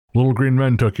yeah, little green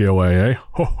men took you away, eh?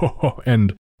 Ho, ho, ho,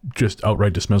 and just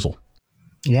outright dismissal.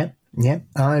 Yeah.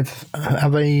 I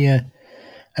have a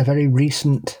very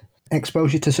recent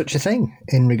exposure to such a thing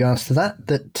in regards to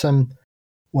that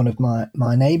one of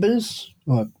my neighbours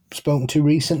who I've spoken to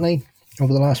recently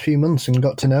over the last few months and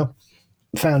got to know,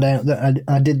 found out that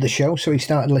I did the show, so he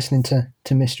started listening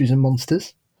to Mysteries and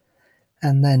Monsters.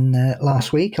 And then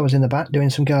last week I was in the back doing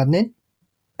some gardening,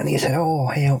 and he said, oh,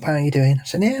 hey, how are you doing? I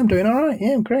said, yeah, I'm doing all right,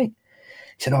 yeah, I'm great.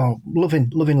 He said, oh, loving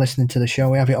listening to the show.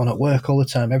 We have it on at work all the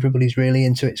time. Everybody's really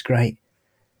into it. It's great.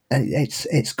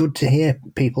 it's good to hear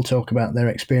people talk about their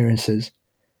experiences,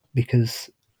 because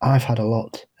I've had a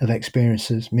lot of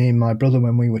experiences. Me and my brother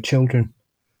when we were children.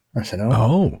 I said,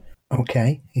 "Oh,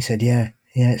 okay." He said, "Yeah,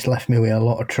 it's left me with a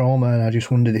lot of trauma, and I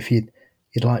just wondered if you'd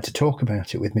like to talk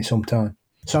about it with me sometime."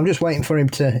 So I'm just waiting for him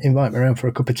to invite me around for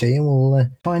a cup of tea, and we'll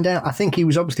find out. I think he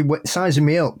was obviously sizing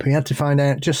me up. He had to find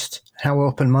out just how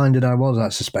open-minded I was, I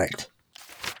suspect.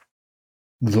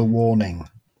 The warning.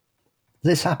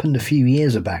 This happened a few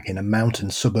years back in a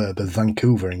mountain suburb of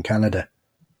Vancouver in Canada.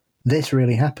 This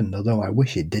really happened, although I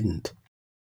wish it didn't.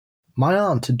 My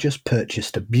aunt had just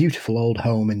purchased a beautiful old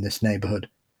home in this neighbourhood,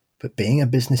 but being a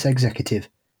business executive,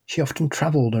 she often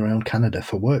travelled around Canada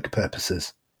for work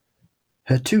purposes.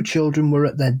 Her 2 children were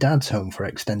at their dad's home for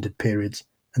extended periods,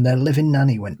 and their living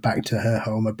nanny went back to her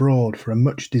home abroad for a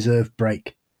much-deserved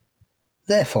break.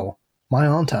 Therefore, my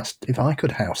aunt asked if I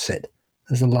could house sit,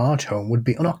 as the large home would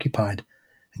be unoccupied,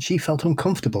 and she felt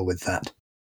uncomfortable with that.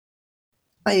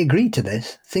 I agreed to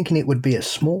this, thinking it would be a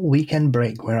small weekend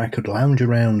break where I could lounge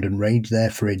around and raid their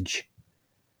fridge.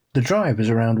 The drive was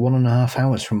around 1.5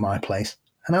 hours from my place,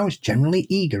 and I was generally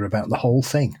eager about the whole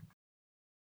thing.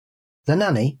 The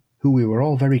nanny, who we were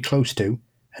all very close to,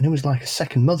 and who was like a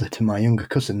second mother to my younger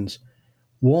cousins,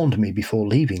 warned me before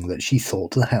leaving that she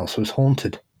thought the house was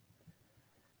haunted.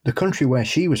 The country where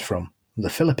she was from, the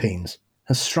Philippines,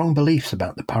 has strong beliefs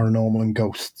about the paranormal and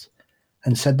ghosts,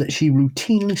 and said that she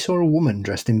routinely saw a woman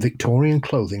dressed in Victorian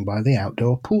clothing by the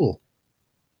outdoor pool.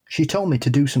 She told me to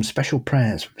do some special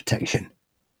prayers for protection.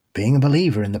 Being a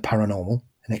believer in the paranormal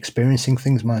and experiencing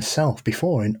things myself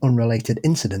before in unrelated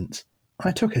incidents,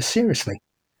 I took her seriously,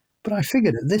 but I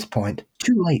figured at this point,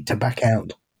 too late to back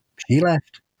out. She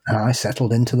left, and I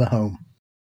settled into the home.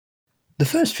 The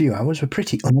first few hours were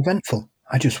pretty uneventful.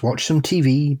 I just watched some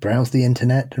TV, browsed the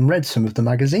internet, and read some of the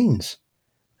magazines.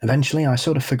 Eventually, I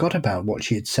sort of forgot about what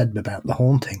she had said about the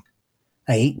haunting.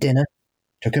 I ate dinner,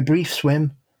 took a brief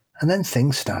swim, and then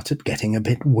things started getting a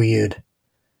bit weird.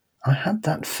 I had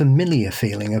that familiar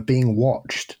feeling of being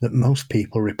watched that most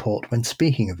people report when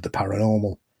speaking of the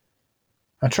paranormal.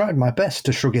 I tried my best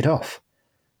to shrug it off,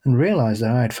 and realised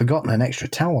that I had forgotten an extra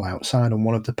towel outside on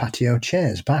one of the patio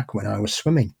chairs back when I was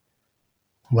swimming.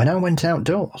 When I went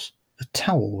outdoors, the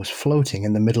towel was floating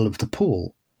in the middle of the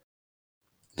pool.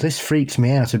 This freaked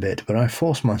me out a bit, but I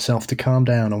forced myself to calm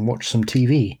down and watch some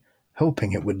TV,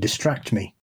 hoping it would distract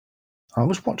me. I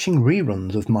was watching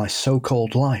reruns of My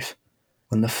So-Called Life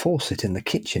when the faucet in the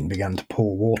kitchen began to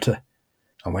pour water.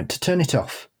 I went to turn it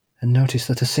off and noticed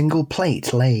that a single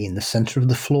plate lay in the centre of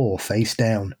the floor face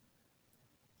down.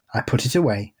 I put it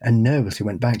away and nervously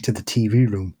went back to the TV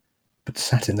room, but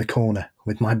sat in the corner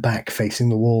with my back facing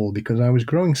the wall because I was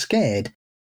growing scared.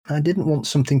 I didn't want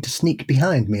something to sneak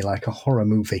behind me like a horror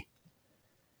movie.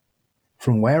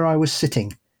 From where I was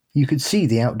sitting, you could see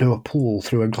the outdoor pool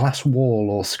through a glass wall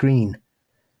or screen.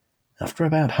 After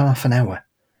about half an hour,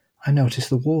 I noticed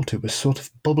the water was sort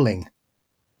of bubbling.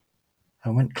 I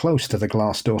went close to the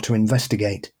glass door to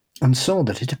investigate, and saw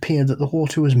that it appeared that the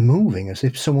water was moving as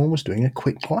if someone was doing a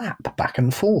quick lap back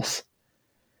and forth.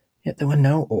 Yet there were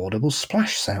no audible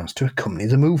splash sounds to accompany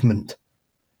the movement.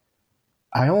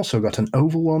 I also got an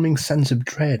overwhelming sense of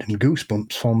dread, and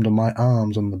goosebumps formed on my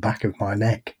arms and the back of my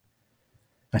neck.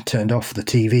 I turned off the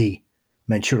TV,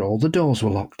 made sure all the doors were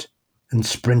locked, and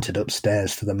sprinted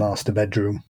upstairs to the master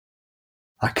bedroom.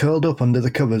 I curled up under the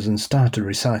covers and started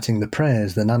reciting the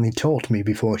prayers the nanny taught me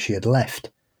before she had left.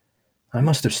 I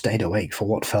must have stayed awake for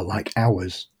what felt like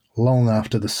hours, long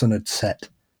after the sun had set,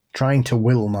 trying to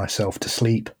will myself to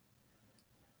sleep.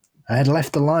 I had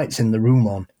left the lights in the room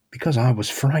on because I was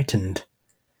frightened.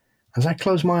 As I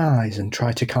closed my eyes and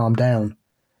tried to calm down,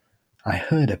 I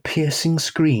heard a piercing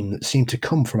scream that seemed to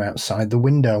come from outside the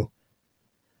window.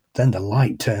 Then the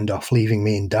light turned off, leaving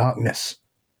me in darkness.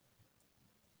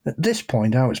 At this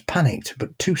point I was panicked,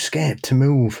 but too scared to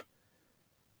move.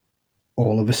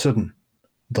 All of a sudden,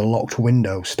 the locked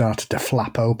window started to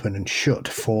flap open and shut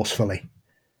forcefully.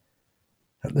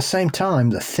 At the same time,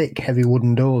 the thick, heavy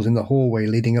wooden doors in the hallway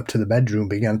leading up to the bedroom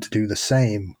began to do the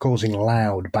same, causing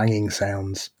loud, banging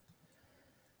sounds.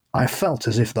 I felt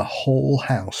as if the whole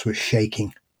house was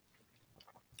shaking.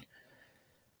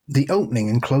 The opening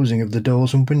and closing of the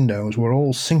doors and windows were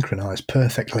all synchronized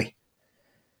perfectly.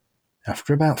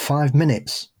 After about 5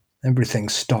 minutes, everything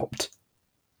stopped.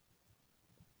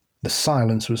 The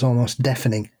silence was almost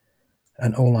deafening,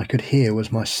 and all I could hear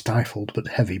was my stifled but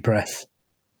heavy breath.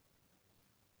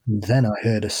 And then I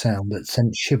heard a sound that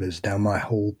sent shivers down my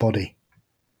whole body.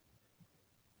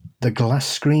 The glass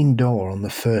screen door on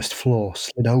the first floor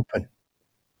slid open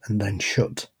and then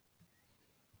shut.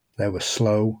 There were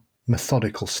slow,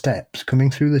 methodical steps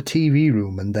coming through the TV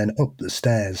room and then up the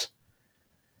stairs.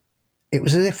 It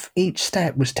was as if each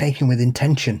step was taken with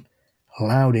intention,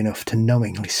 loud enough to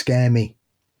knowingly scare me.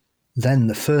 Then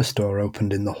the first door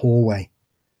opened in the hallway,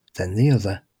 then the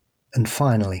other, and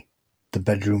finally the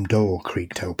bedroom door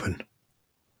creaked open.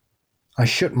 I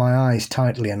shut my eyes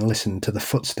tightly and listened to the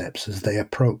footsteps as they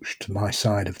approached my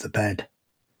side of the bed.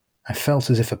 I felt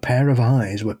as if a pair of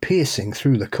eyes were piercing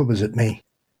through the covers at me.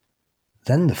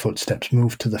 Then the footsteps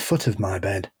moved to the foot of my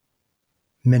bed.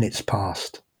 Minutes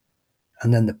passed,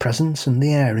 and then the presence and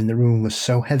the air in the room was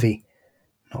so heavy,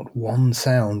 not one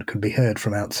sound could be heard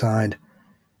from outside.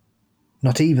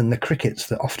 Not even the crickets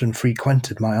that often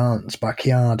frequented my aunt's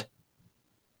backyard.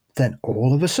 Then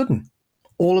all of a sudden,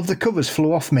 all of the covers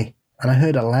flew off me, and I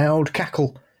heard a loud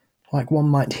cackle, like one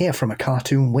might hear from a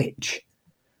cartoon witch.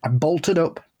 I bolted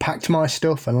up, packed my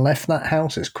stuff, and left that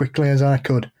house as quickly as I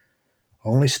could,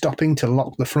 only stopping to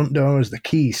lock the front door as the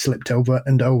key slipped over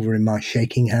and over in my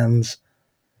shaking hands.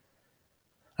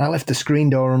 I left the screen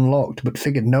door unlocked, but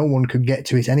figured no one could get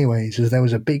to it anyways, as there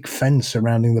was a big fence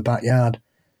surrounding the backyard,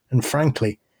 and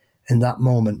frankly, in that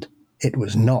moment, it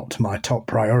was not my top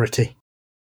priority.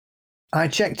 I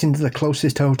checked into the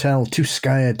closest hotel, too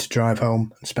scared to drive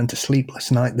home, and spent a sleepless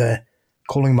night there,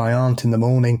 calling my aunt in the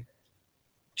morning.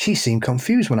 She seemed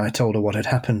confused when I told her what had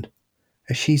happened,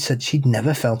 as she said she'd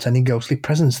never felt any ghostly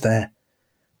presence there,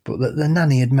 but that the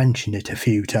nanny had mentioned it a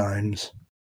few times.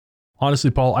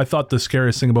 Honestly, Paul, I thought the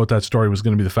scariest thing about that story was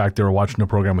going to be the fact they were watching a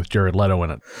program with Jared Leto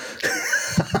in it.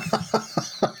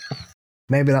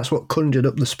 Maybe that's what conjured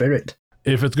up the spirit.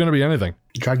 If it's going to be anything.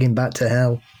 Drag him back to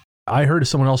hell. I heard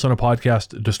someone else on a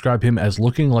podcast describe him as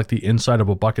looking like the inside of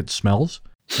a bucket smells,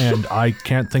 and I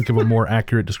can't think of a more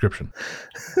accurate description.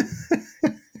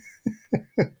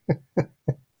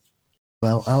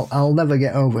 Well, I'll never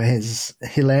get over his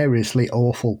hilariously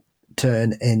awful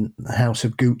turn in The House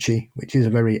of Gucci, which is a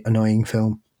very annoying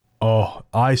film. Oh,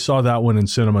 I saw that one in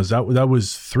cinemas. That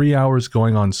was 3 hours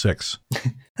going on 6.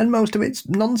 And most of it's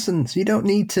nonsense. You don't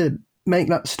need to make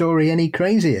that story any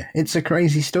crazier. It's a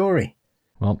crazy story.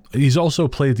 Well, he's also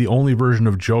played the only version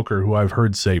of Joker who I've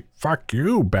heard say, "Fuck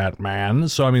you, Batman."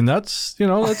 So, I mean, that's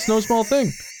no small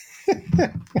thing.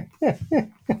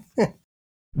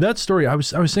 That story, I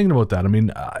was thinking about that. I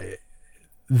mean,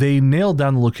 they nailed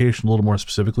down the location a little more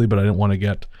specifically, but I didn't want to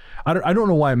get... I don't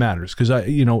know why it matters, because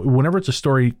whenever it's a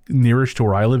story nearest to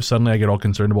where I live, suddenly I get all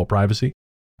concerned about privacy.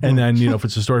 And then, if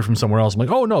it's a story from somewhere else, I'm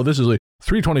like, oh no, this is like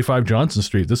 325 Johnson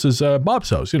Street. This is Bob's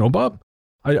house. Bob.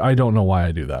 I don't know why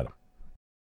I do that.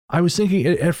 I was thinking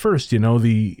at first,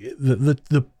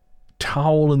 the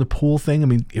towel in the pool thing. I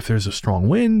mean, if there's a strong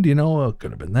wind, it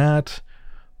could have been that.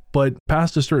 But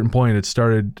past a certain point, it's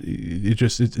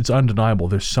undeniable.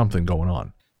 There's something going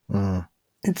on.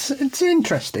 It's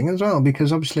interesting as well,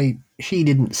 because obviously she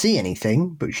didn't see anything,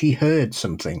 but she heard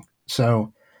something.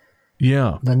 So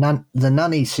yeah, the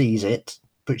nanny sees it,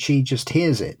 but she just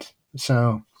hears it.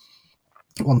 So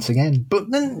once again, but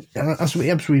then as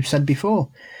we've said before,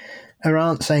 her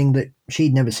aunt saying that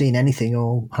she'd never seen anything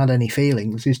or had any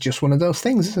feelings is just one of those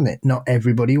things, isn't it? Not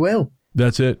everybody will.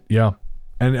 That's it. Yeah.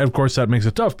 And of course that makes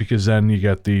it tough, because then you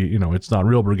get the, it's not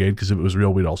real brigade, because if it was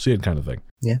real, we'd all see it kind of thing.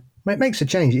 Yeah. It makes a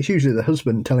change. It's usually the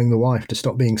husband telling the wife to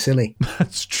stop being silly.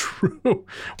 That's true.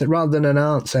 That rather than an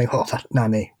aunt saying, oh, that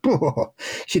nanny,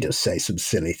 she does say some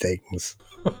silly things.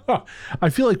 I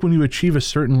feel like when you achieve a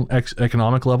certain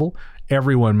economic level,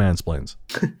 everyone mansplains.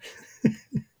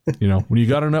 When you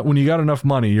got enough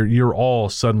money, you're all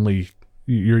suddenly,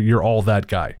 you're all that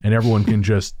guy, and everyone can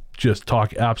just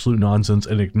talk absolute nonsense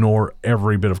and ignore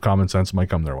every bit of common sense that might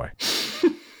come their way.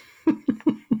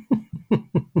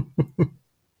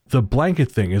 The blanket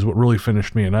thing is what really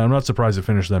finished me, and I'm not surprised it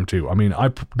finished them too. I mean, I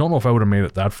don't know if I would have made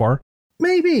it that far.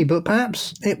 Maybe, but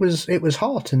perhaps it was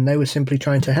hot and they were simply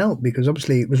trying to help, because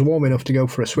obviously it was warm enough to go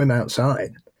for a swim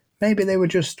outside. Maybe they were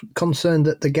just concerned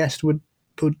that the guest would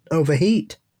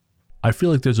overheat. I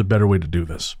feel like there's a better way to do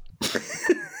this.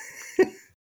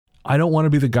 I don't want to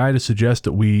be the guy to suggest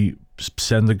that we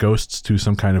send the ghosts to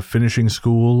some kind of finishing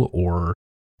school or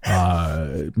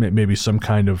maybe some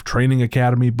kind of training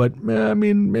academy, but I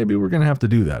mean, maybe we're going to have to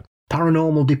do that.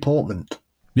 Paranormal deportment.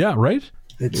 Yeah, right?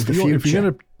 It's the future.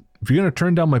 If you're going to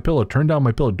turn down my pillow.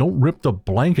 Don't rip the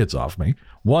blankets off me.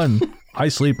 One, I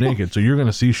sleep naked, so you're going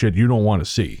to see shit you don't want to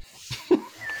see.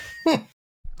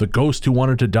 The ghost who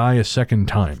wanted to die a second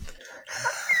time.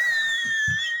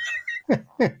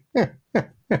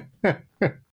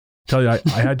 Tell you, I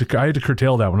had to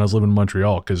curtail that when I was living in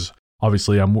Montreal, because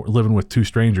obviously I'm living with two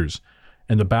strangers,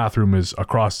 and the bathroom is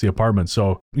across the apartment.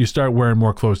 So you start wearing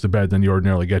more clothes to bed than you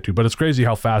ordinarily get to. But it's crazy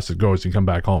how fast it goes. You come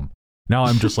back home. Now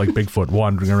I'm just like Bigfoot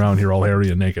wandering around here all hairy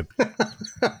and naked.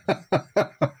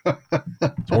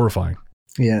 It's horrifying.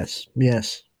 Yes.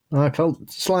 I felt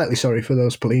slightly sorry for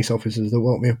those police officers that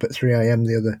woke me up at 3 a.m.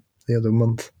 the other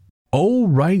month. Oh,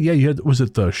 right. Yeah. Was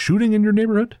it the shooting in your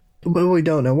neighborhood? But we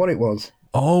don't know what it was.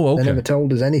 Oh, okay. They never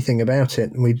told us anything about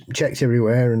it. We checked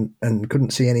everywhere and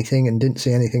couldn't see anything and didn't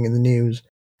see anything in the news.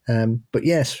 But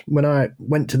yes, when I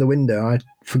went to the window, I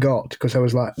forgot because I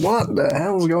was like, what the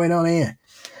hell's going on here?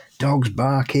 Dogs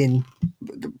barking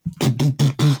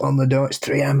on the door. It's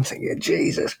 3 a.m. thinking,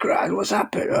 Jesus Christ, what's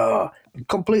happened? Oh,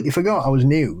 completely forgot I was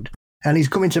nude. And he's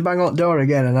coming to bang on the door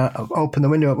again, and I opened the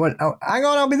window and went, oh, hang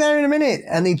on, I'll be there in a minute.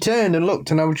 And he turned and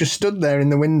looked, and I was just stood there in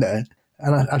the window.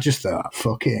 And I just thought,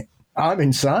 fuck it. I'm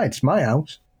inside. It's my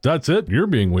house. That's it. You're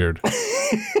being weird.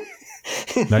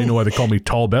 Now you know why they call me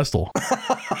Tall Bestel.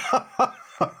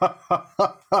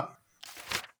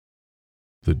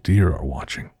 The deer are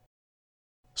watching.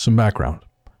 Some background.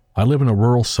 I live in a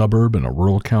rural suburb in a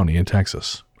rural county in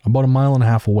Texas, about 1.5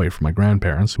 miles away from my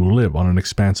grandparents who live on an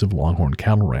expansive longhorn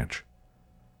cattle ranch.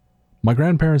 My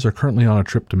grandparents are currently on a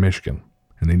trip to Michigan,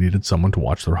 and they needed someone to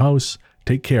watch their house,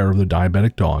 take care of their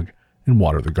diabetic dog, and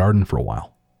water the garden for a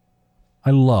while. I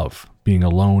love being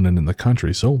alone and in the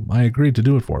country, so I agreed to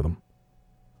do it for them.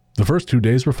 The first 2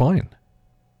 days were fine.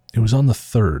 It was on the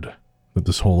third that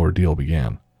this whole ordeal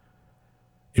began.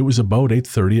 It was about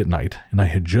 8:30 at night, and I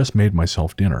had just made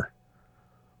myself dinner.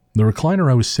 The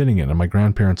recliner I was sitting in my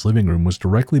grandparents' living room was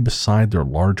directly beside their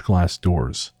large glass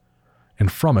doors,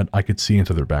 and from it I could see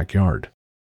into their backyard.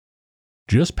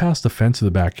 Just past the fence of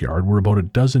the backyard were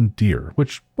about 12 deer,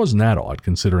 which wasn't that odd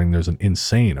considering there's an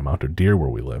insane amount of deer where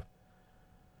we live.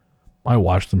 I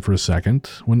watched them for a second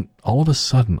when all of a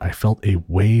sudden I felt a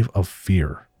wave of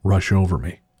fear rush over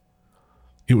me.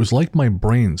 It was like my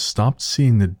brain stopped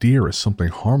seeing the deer as something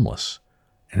harmless,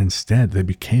 and instead they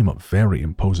became a very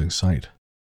imposing sight.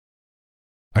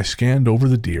 I scanned over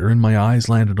the deer and my eyes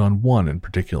landed on one in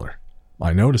particular.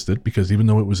 I noticed it because even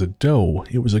though it was a doe,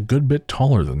 it was a good bit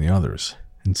taller than the others,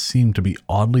 and seemed to be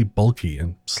oddly bulky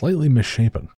and slightly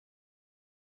misshapen.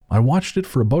 I watched it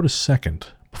for about a second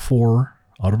before,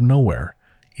 out of nowhere,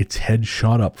 its head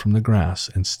shot up from the grass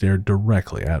and stared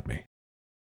directly at me.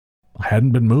 I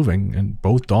hadn't been moving, and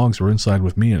both dogs were inside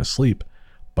with me and asleep,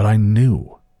 but I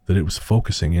knew that it was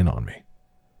focusing in on me.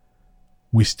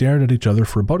 We stared at each other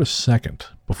for about a second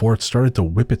before it started to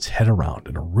whip its head around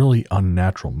in a really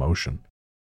unnatural motion.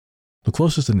 The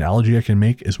closest analogy I can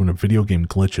make is when a video game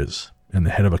glitches and the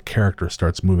head of a character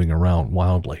starts moving around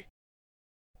wildly.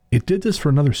 It did this for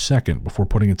another second before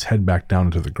putting its head back down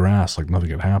into the grass like nothing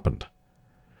had happened.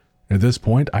 At this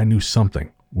point, I knew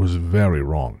something was very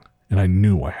wrong, and I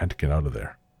knew I had to get out of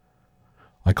there.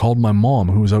 I called my mom,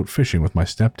 who was out fishing with my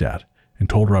stepdad, and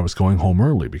told her I was going home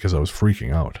early because I was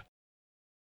freaking out.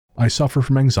 I suffer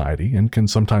from anxiety and can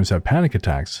sometimes have panic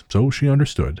attacks, so she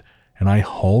understood, and I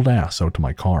hauled ass out to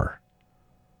my car.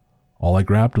 All I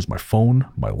grabbed was my phone,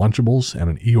 my Lunchables, and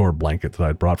an Eeyore blanket that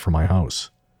I'd brought from my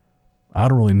house. I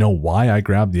don't really know why I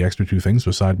grabbed the extra 2 things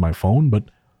beside my phone, but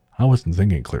I wasn't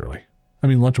thinking clearly. I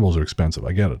mean, Lunchables are expensive,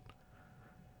 I get it.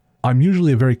 I'm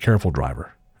usually a very careful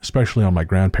driver, especially on my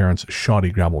grandparents'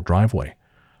 shoddy gravel driveway,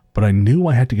 but I knew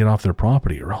I had to get off their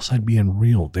property or else I'd be in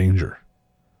real danger.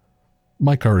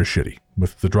 My car is shitty,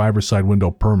 with the driver's side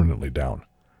window permanently down.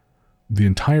 The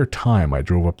entire time I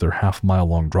drove up their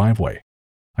half-mile-long driveway,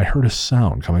 I heard a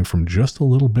sound coming from just a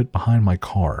little bit behind my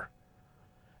car.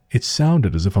 It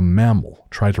sounded as if a mammal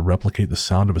tried to replicate the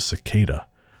sound of a cicada,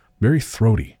 very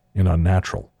throaty and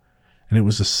unnatural, and it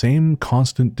was the same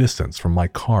constant distance from my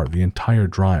car the entire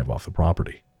drive off the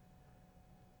property.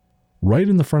 Right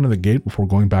in the front of the gate before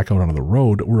going back out onto the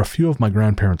road were a few of my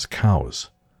grandparents' cows.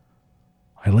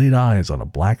 I laid eyes on a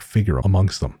black figure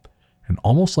amongst them, and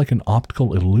almost like an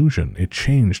optical illusion, it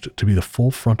changed to be the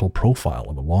full frontal profile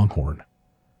of a longhorn.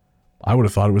 I would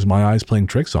have thought it was my eyes playing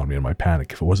tricks on me in my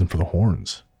panic if it wasn't for the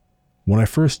horns. When I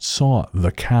first saw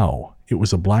the cow, it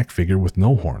was a black figure with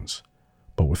no horns,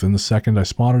 but within the second I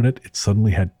spotted it, it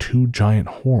suddenly had 2 giant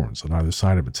horns on either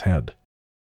side of its head.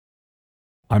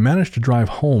 I managed to drive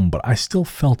home, but I still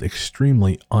felt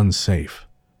extremely unsafe.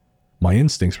 My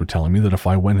instincts were telling me that if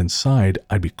I went inside,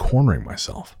 I'd be cornering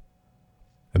myself.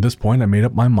 At this point, I made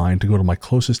up my mind to go to my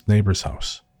closest neighbor's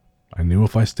house. I knew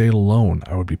if I stayed alone,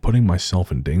 I would be putting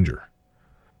myself in danger.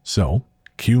 So,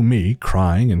 cue me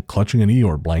crying and clutching an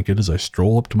Eeyore blanket as I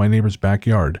stroll up to my neighbor's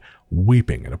backyard,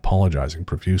 weeping and apologizing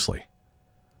profusely.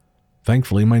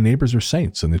 Thankfully, my neighbors are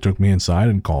saints and they took me inside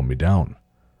and calmed me down.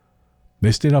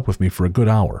 They stayed up with me for a good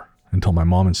hour, until my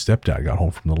mom and stepdad got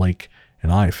home from the lake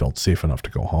and I felt safe enough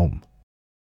to go home.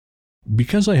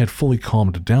 Because I had fully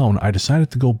calmed down, I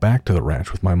decided to go back to the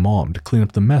ranch with my mom to clean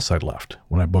up the mess I'd left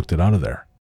when I booked it out of there.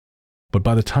 But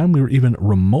by the time we were even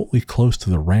remotely close to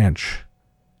the ranch,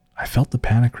 I felt the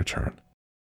panic return.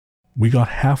 We got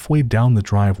halfway down the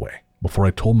driveway before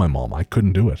I told my mom I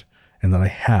couldn't do it and that I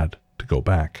had to go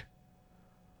back.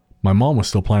 My mom was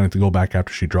still planning to go back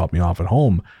after she dropped me off at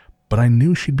home, but I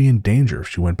knew she'd be in danger if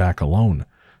she went back alone,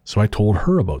 so I told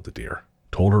her about the deer,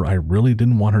 told her I really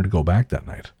didn't want her to go back that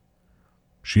night.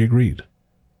 She agreed.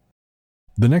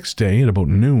 The next day at about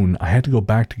noon, I had to go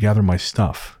back to gather my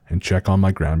stuff and check on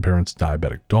my grandparents'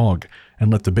 diabetic dog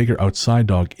and let the bigger outside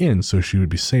dog in so she would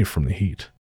be safe from the heat.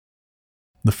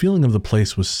 The feeling of the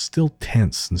place was still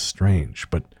tense and strange,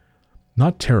 but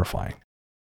not terrifying.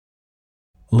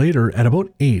 Later, at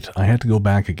about 8, I had to go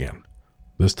back again,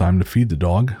 this time to feed the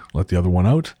dog, let the other one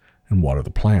out, and water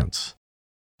the plants.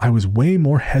 I was way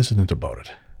more hesitant about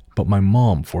it, but my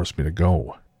mom forced me to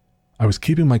go. I was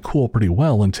keeping my cool pretty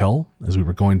well until, as we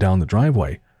were going down the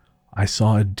driveway, I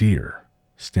saw a deer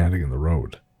standing in the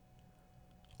road.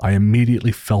 I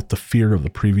immediately felt the fear of the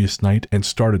previous night and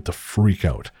started to freak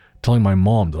out, telling my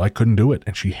mom that I couldn't do it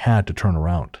and she had to turn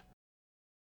around.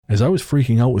 As I was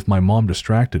freaking out with my mom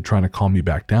distracted trying to calm me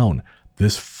back down,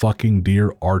 this fucking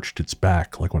deer arched its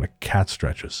back like when a cat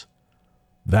stretches.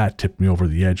 That tipped me over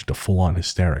the edge to full-on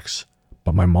hysterics,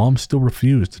 but my mom still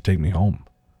refused to take me home.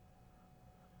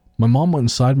 My mom went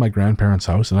inside my grandparents'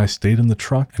 house and I stayed in the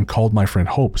truck and called my friend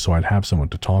Hope so I'd have someone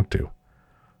to talk to.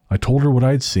 I told her what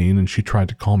I'd seen and she tried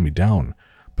to calm me down,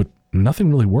 but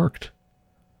nothing really worked.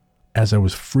 As I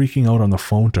was freaking out on the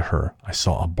phone to her, I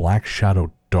saw a black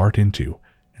shadow dart into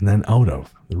and then out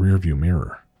of the rearview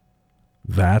mirror.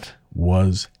 That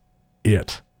was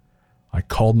it. I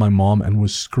called my mom and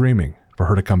was screaming for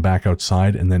her to come back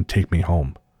outside and then take me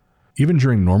home. Even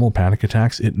during normal panic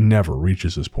attacks, it never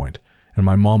reaches this point, and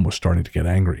my mom was starting to get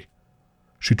angry.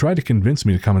 She tried to convince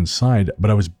me to come inside, but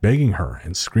I was begging her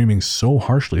and screaming so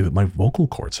harshly that my vocal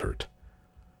cords hurt.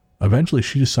 Eventually,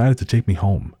 she decided to take me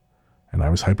home, and I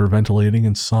was hyperventilating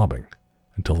and sobbing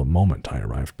until the moment I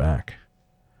arrived back.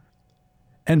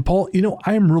 And Paul,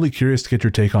 I am really curious to get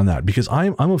your take on that because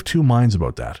I'm of two minds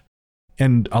about that.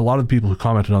 And a lot of the people who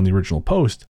commented on the original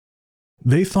post,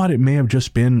 they thought it may have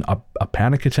just been a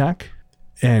panic attack.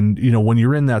 And, when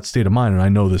you're in that state of mind, and I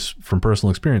know this from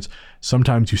personal experience,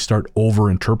 sometimes you start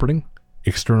over-interpreting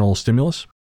external stimulus.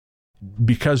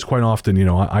 Because quite often,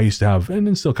 I used to have,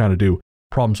 and still kind of do,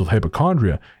 problems with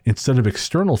hypochondria. Instead of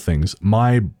external things,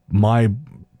 my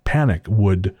panic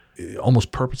would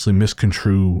almost purposely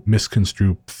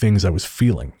misconstrue things I was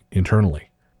feeling internally.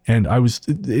 And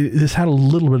this had a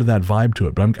little bit of that vibe to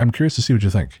it, but I'm curious to see what you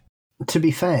think. To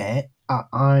be fair,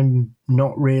 I'm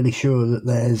not really sure that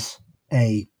there's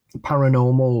a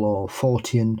paranormal or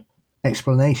Fortean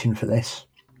explanation for this.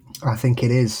 I think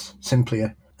it is simply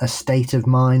a state of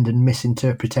mind and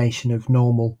misinterpretation of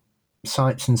normal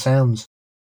sights and sounds.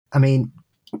 I mean,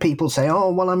 people say,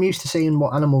 oh, well, I'm used to seeing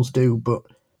what animals do, but,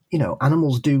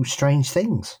 animals do strange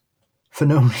things for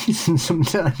no reason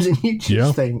sometimes, and you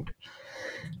just think,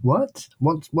 what's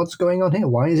going on here?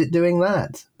 Why is it doing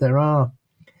that? There are,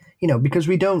 because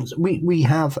we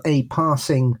have a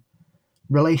passing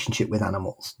relationship with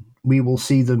animals. We will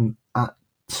see them at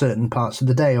certain parts of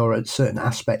the day or at certain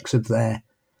aspects of their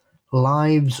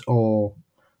lives or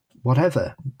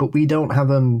whatever, but we don't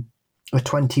have a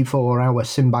 24-hour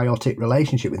symbiotic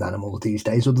relationship with animals these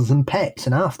days other than pets.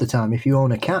 And half the time, if you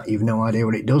own a cat, you've no idea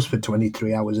what it does for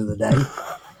 23 hours of the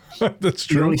day. That's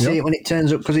true. You only see it when it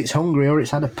turns up because it's hungry or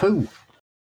it's had a poo.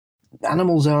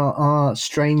 Animals are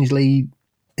strangely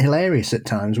hilarious at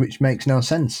times, which makes no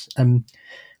sense.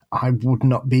 I would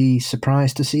not be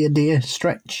surprised to see a deer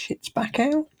stretch its back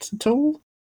out at all.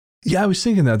 Yeah, I was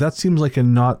thinking that. That seems like a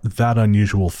not that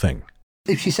unusual thing.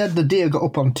 If she said the deer got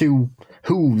up on two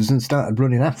hooves and started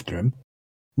running after him,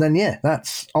 then yeah,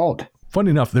 that's odd. Funny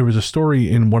enough, there was a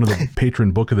story in one of the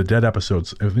Patron Book of the Dead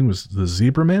episodes, I think it was the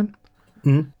Zebra Man,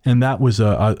 and that was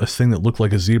a thing that looked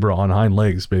like a zebra on hind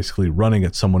legs, basically running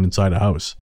at someone inside a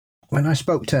house. When I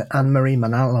spoke to Anne-Marie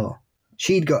Manalo,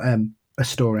 she'd got a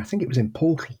story, I think it was in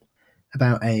Portal,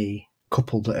 about a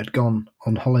couple that had gone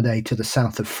on holiday to the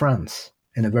south of France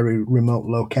in a very remote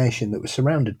location that was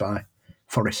surrounded by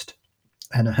forest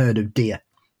and a herd of deer.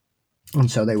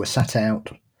 And so they were sat out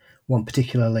one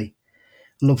particularly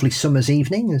lovely summer's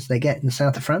evening, as they get in the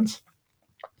south of France,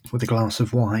 with a glass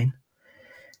of wine,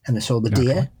 and they saw the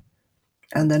deer,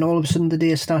 and then all of a sudden the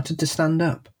deer started to stand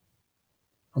up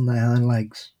on their hind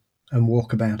legs and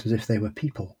walk about as if they were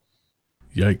people.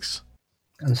 Yikes.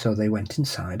 And so they went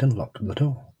inside and locked the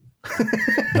door,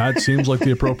 That seems like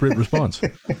the appropriate response.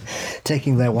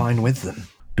 taking their wine with them.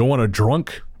 Don't want a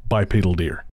drunk bipedal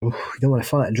deer. Oof, you don't want to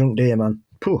fight a drunk deer, man.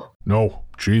 Phew. No,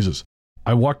 Jesus.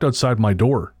 I walked outside my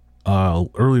door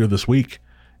earlier this week,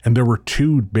 and there were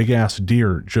 2 big-ass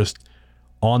deer just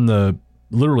on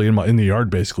literally in the yard,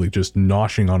 basically, just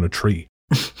noshing on a tree.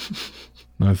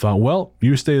 And I thought, well,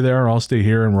 you stay there, I'll stay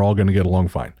here, and we're all going to get along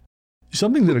fine.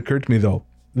 Something that occurred to me, though,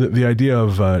 the idea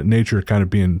of nature kind of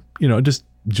being, just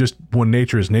when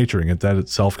nature is naturing it, that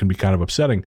itself can be kind of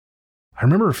upsetting. I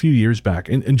remember a few years back,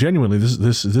 and genuinely,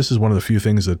 this is one of the few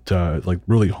things that like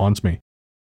really haunts me.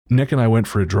 Nick and I went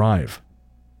for a drive,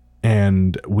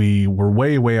 and we were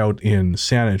way out in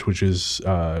Saanich, which is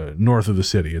north of the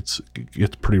city. It's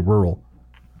pretty rural,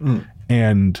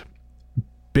 and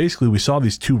basically we saw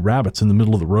these 2 rabbits in the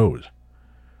middle of the road,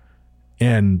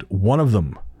 and one of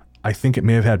them, I think it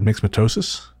may have had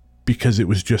myxomatosis because it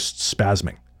was just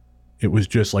spasming. It was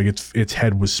just like its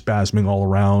head was spasming all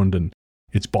around, and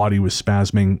its body was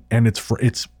spasming, and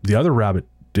it's the other rabbit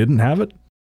didn't have it,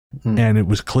 and it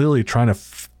was clearly trying to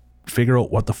figure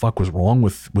out what the fuck was wrong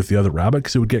with the other rabbit,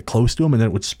 because it would get close to him and then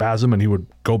it would spasm and he would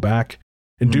go back.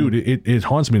 And dude, it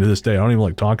haunts me to this day. I don't even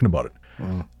like talking about it,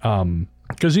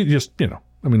 because he just,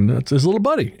 that's his little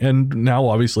buddy, and now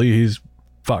obviously he's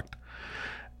fucked.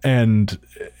 And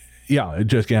yeah,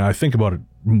 I think about it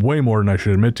way more than I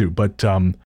should admit to, but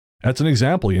that's an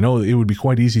example. It would be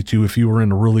quite easy to, if you were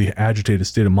in a really agitated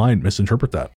state of mind,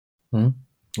 misinterpret that.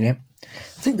 Yeah.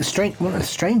 I think one of the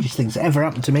strangest things that ever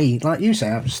happened to me, like you say,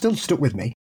 I've still stuck with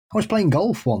me. I was playing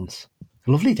golf once.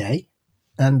 A lovely day.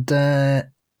 And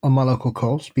on my local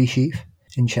course, Beesheaf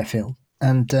in Sheffield.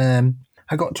 And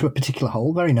I got to a particular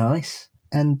hole, very nice.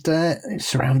 And it's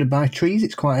surrounded by trees.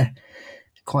 It's quite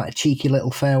a cheeky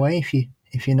little fairway.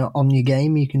 If you're not on your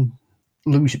game, you can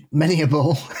lose many a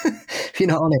ball if you're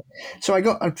not on it. So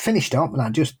I finished up and I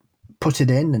just put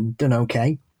it in and done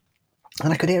okay.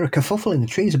 And I could hear a kerfuffle in the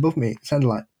trees above me. It sounded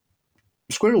like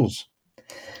squirrels.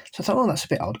 So I thought, oh, that's a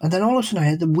bit odd. And then all of a sudden I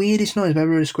heard the weirdest noise I've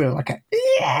ever heard a squirrel, like a...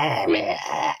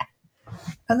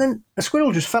 And then a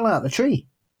squirrel just fell out of the tree.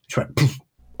 Just went,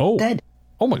 dead.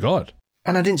 Oh my God.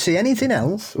 And I didn't see anything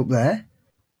else up there.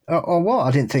 Or what?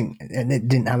 I didn't think... And it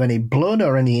didn't have any blood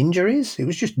or any injuries. It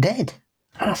was just dead.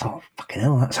 And I thought, fucking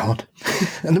hell, that's odd.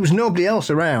 And there was nobody else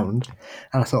around.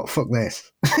 And I thought, fuck this.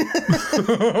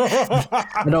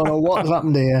 I don't know what's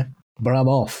happened here, but I'm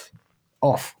off.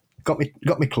 Got me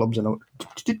clubs and I went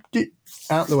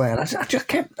out the way. And I just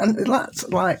kept, and that's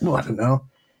like, well, I don't know,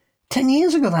 10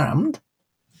 years ago that happened.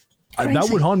 That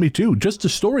would haunt me too. Just the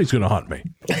story's going to haunt me.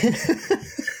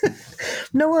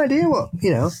 No idea what,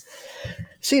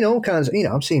 seen all kinds of,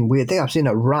 I've seen weird things. I've seen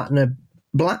a rat and a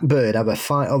blackbird have a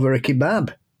fight over a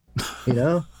kebab, I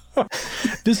don't know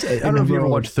if you ever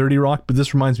watched 30 Rock, but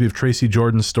this reminds me of Tracy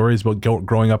Jordan's stories about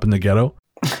growing up in the ghetto.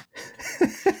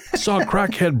 I saw a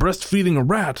crackhead breastfeeding a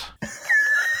rat.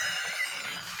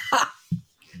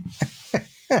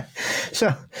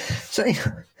 So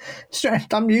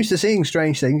I'm used to seeing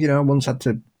strange things. I once had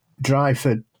to drive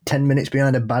for 10 minutes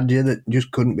behind a badger that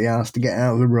just couldn't be asked to get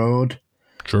out of the road.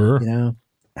 Sure.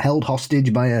 Held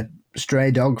hostage by a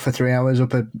stray dog for 3 hours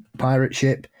up a pirate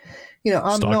ship.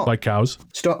 I'm stalked by cows.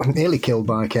 Nearly killed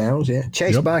by cows, yeah.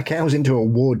 Chased by cows into a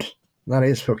wood. That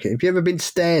is fucking... Have you ever been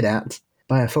stared at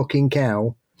by a fucking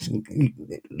cow?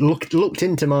 Looked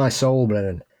into my soul,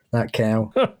 Brennan, that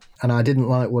cow. And I didn't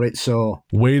like what it saw.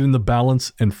 Weighed in the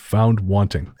balance and found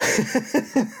wanting.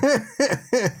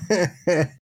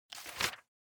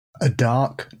 A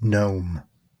dark gnome.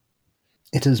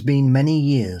 It has been many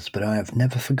years, but I have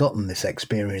never forgotten this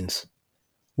experience.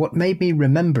 What made me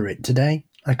remember it today,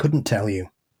 I couldn't tell you.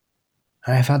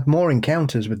 I have had more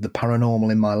encounters with the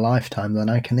paranormal in my lifetime than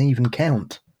I can even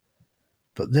count.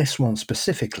 But this one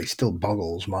specifically still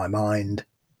boggles my mind.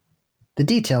 The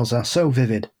details are so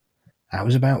vivid. I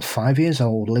was about 5 years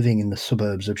old, living in the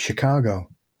suburbs of Chicago.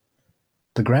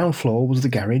 The ground floor was the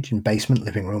garage and basement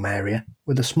living room area,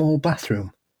 with a small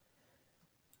bathroom.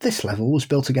 This level was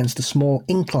built against a small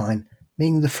incline,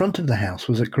 meaning the front of the house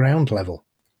was at ground level.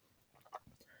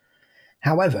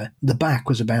 However, the back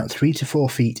was about 3 to 4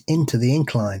 feet into the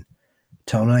incline,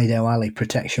 Tornado Alley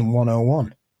Protection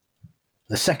 101.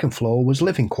 The second floor was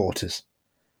living quarters.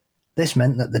 This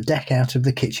meant that the deck out of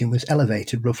the kitchen was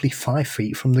elevated roughly 5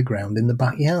 feet from the ground in the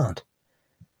backyard.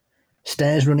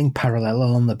 Stairs running parallel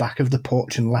along the back of the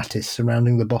porch and lattice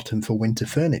surrounding the bottom for winter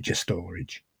furniture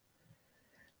storage.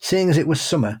 Seeing as it was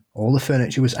summer, all the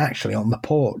furniture was actually on the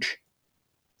porch.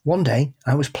 One day,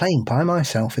 I was playing by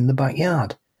myself in the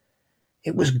backyard.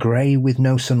 It was grey with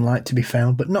no sunlight to be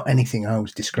found, but not anything I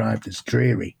was described as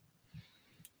dreary.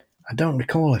 I don't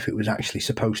recall if it was actually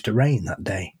supposed to rain that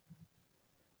day.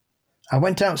 I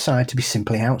went outside to be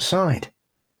simply outside.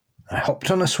 I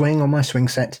hopped on a swing on my swing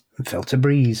set and felt a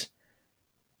breeze.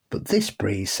 But this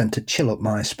breeze sent a chill up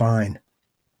my spine.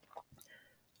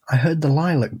 I heard the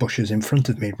lilac bushes in front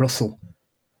of me rustle.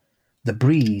 The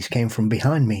breeze came from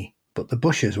behind me, but the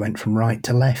bushes went from right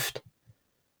to left,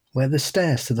 where the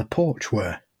stairs to the porch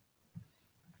were.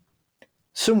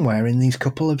 Somewhere in these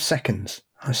couple of seconds,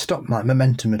 I stopped my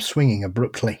momentum of swinging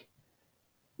abruptly.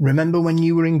 Remember when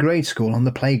you were in grade school on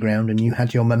the playground and you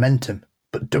had your momentum,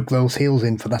 but dug those heels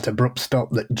in for that abrupt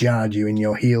stop that jarred you in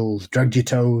your heels, dragged your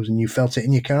toes, and you felt it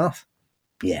in your calf?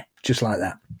 Yeah, just like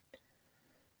that.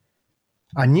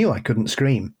 I knew I couldn't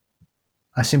scream.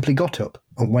 I simply got up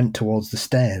and went towards the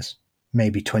stairs,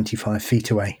 maybe 25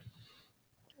 feet away.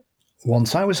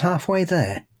 Once I was halfway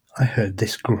there, I heard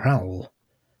this growl,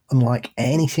 unlike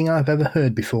anything I've ever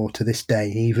heard before to this day,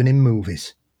 even in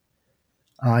movies.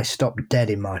 I stopped dead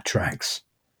in my tracks.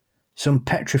 Some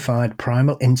petrified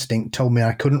primal instinct told me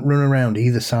I couldn't run around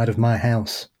either side of my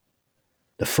house.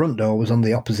 The front door was on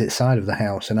the opposite side of the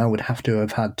house, and I would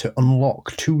have had to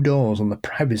unlock 2 doors on the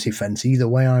privacy fence either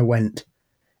way I went.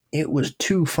 It was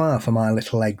too far for my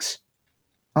little legs.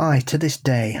 I, to this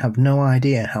day, have no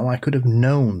idea how I could have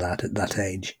known that at that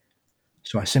age,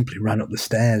 so I simply ran up the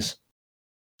stairs.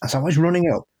 As I was running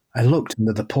up, I looked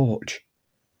under the porch.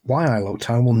 Why I looked,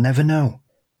 I will never know.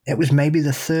 It was maybe the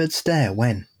 3rd stair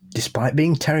when, despite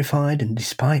being terrified and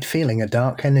despite feeling a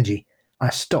dark energy,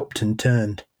 I stopped and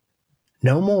turned.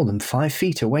 No more than 5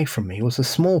 feet away from me was a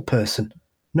small person,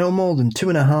 no more than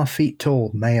 2.5 feet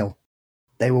tall, male.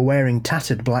 They were wearing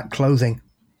tattered black clothing.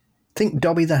 Think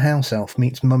Dobby the house elf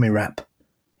meets mummy wrap.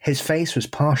 His face was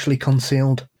partially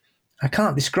concealed. I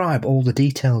can't describe all the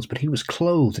details, but he was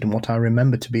clothed in what I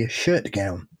remember to be a shirt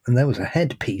gown, and there was a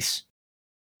headpiece.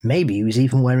 Maybe he was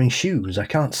even wearing shoes, I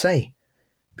can't say,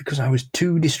 because I was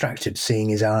too distracted seeing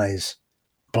his eyes,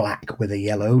 black with a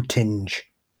yellow tinge.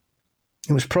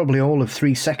 It was probably all of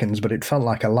 3 seconds, but it felt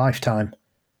like a lifetime.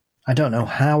 I don't know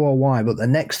how or why, but the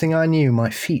next thing I knew, my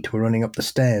feet were running up the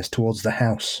stairs towards the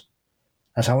house.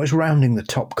 As I was rounding the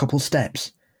top couple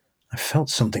steps, I felt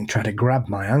something try to grab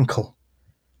my ankle.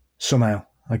 Somehow,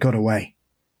 I got away,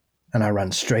 and I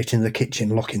ran straight into the kitchen,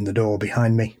 locking the door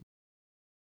behind me.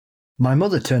 My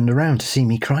mother turned around to see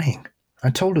me crying.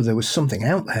 I told her there was something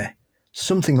out there,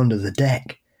 something under the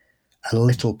deck, a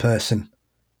little person,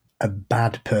 a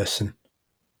bad person.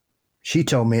 She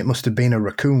told me it must have been a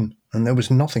raccoon, and there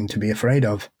was nothing to be afraid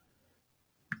of.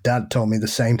 Dad told me the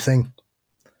same thing.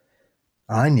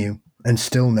 I knew, and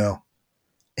still know,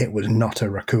 it was not a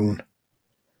raccoon.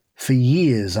 For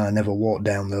years I never walked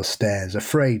down those stairs,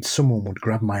 afraid someone would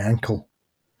grab my ankle.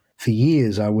 For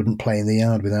years I wouldn't play in the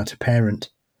yard without a parent.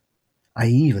 I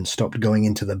even stopped going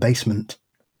into the basement.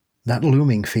 That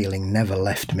looming feeling never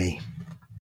left me.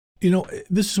 You know,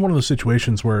 this is one of those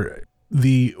situations where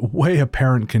the way a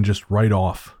parent can just write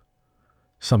off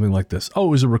something like this. Oh,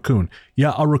 it was a raccoon.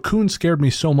 Yeah, a raccoon scared me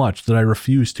so much that I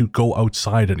refused to go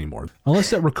outside anymore. Unless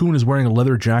that raccoon is wearing a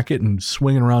leather jacket and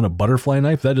swinging around a butterfly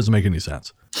knife, that doesn't make any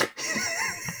sense.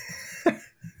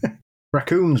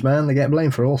 Raccoons, man, they get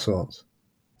blamed for all sorts.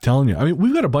 Telling you. I mean,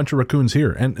 we've got a bunch of raccoons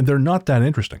here, and they're not that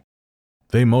interesting.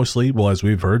 They mostly, well, as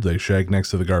we've heard, they shag next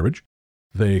to the garbage.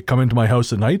 They come into my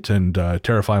house at night and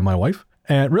terrify my wife.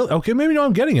 And really, okay, maybe now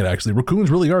I'm getting it, actually. Raccoons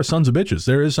really are sons of bitches.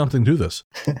 There is something to this.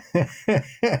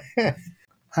 I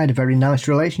had a very nice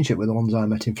relationship with the ones I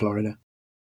met in Florida.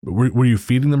 Were you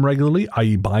feeding them regularly,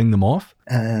 i.e. buying them off?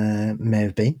 May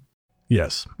have been.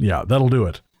 Yes. Yeah, that'll do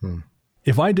it.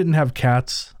 If I didn't have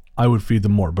cats, I would feed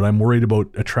them more, but I'm worried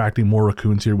about attracting more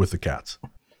raccoons here with the cats.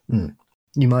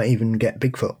 You might even get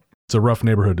Bigfoot. It's a rough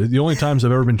neighborhood. The only times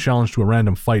I've ever been challenged to a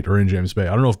random fight are in James Bay.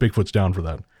 I don't know if Bigfoot's down for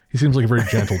that. He seems like a very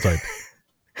gentle type.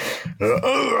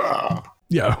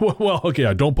 Yeah, well,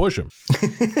 okay, don't push him.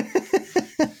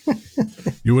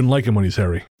 You wouldn't like him when he's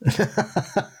hairy.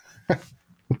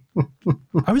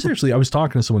 I was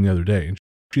talking to someone the other day, and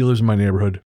she lives in my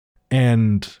neighborhood,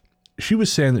 and she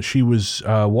was saying that she was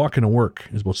walking to work.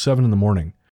 It was about 7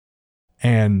 a.m,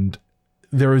 and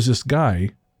there was this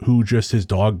guy who just, his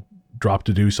dog dropped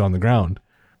a deuce on the ground,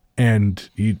 and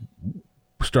he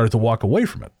started to walk away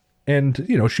from it. And,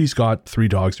 you know, she's got 3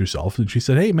 dogs herself, and she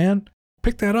said, "Hey, man,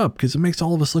 pick that up, because it makes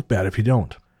all of us look bad if you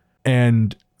don't."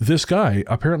 And this guy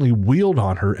apparently wheeled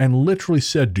on her and literally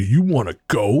said, "Do you want to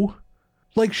go?"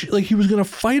 Like he was going to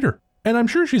fight her. And I'm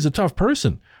sure she's a tough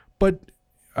person, but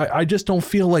I just don't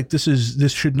feel like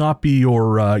this should not be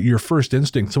your first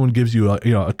instinct. Someone gives you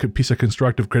a piece of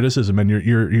constructive criticism, and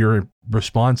your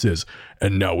response is,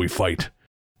 "And now we fight."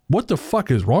 What the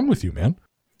fuck is wrong with you, man?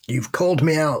 You've called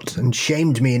me out and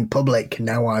shamed me in public.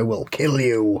 Now I will kill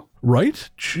you. Right?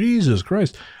 Jesus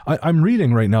Christ! I'm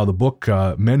reading right now the book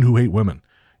 "Men Who Hate Women."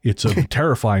 It's a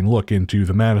terrifying look into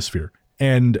the manosphere,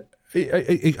 and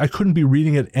I couldn't be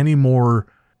reading it any more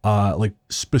like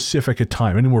specific a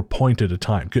time, any more pointed a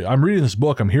time. I'm reading this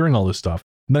book, I'm hearing all this stuff,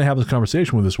 and then I have this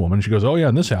conversation with this woman. And she goes, "Oh yeah,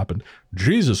 and this happened."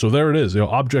 Jesus, so there it is,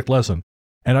 object lesson.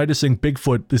 And I just think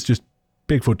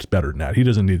Bigfoot's better than that. He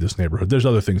doesn't need this neighborhood. There's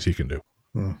other things he can do.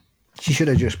 She should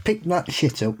have just picked that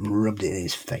shit up and rubbed it in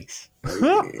his face.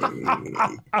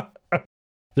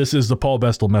 This is the Paul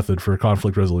Bestel method for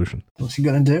conflict resolution. What's he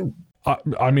going to do?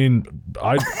 I mean,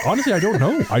 honestly, I don't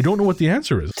know. I don't know what the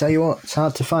answer is. Tell you what, it's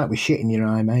hard to fight with shit in your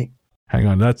eye, mate. Hang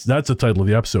on, that's the title of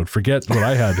the episode. Forget what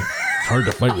I had. It's hard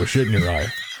to fight with shit in your eye.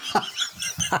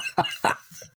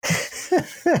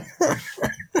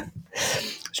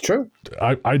 It's true.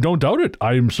 I don't doubt it.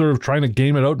 I'm sort of trying to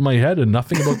game it out in my head, and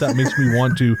nothing about that makes me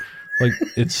want to, like,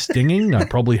 it's stinging. I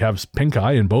probably have pink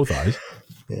eye in both eyes.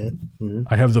 Yeah. Mm-hmm.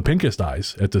 I have the pinkest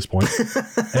eyes at this point.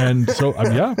 And so,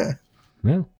 yeah.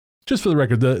 Just for the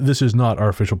record, this is not our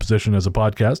official position as a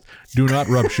podcast. Do not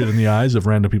rub shit in the eyes of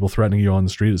random people threatening you on the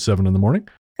street at 7 a.m.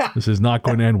 This is not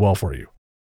going to end well for you.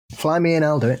 Fly me in,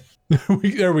 I'll do it.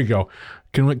 There we go.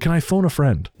 Can I phone a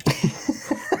friend?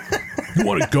 You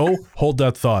want to go? Hold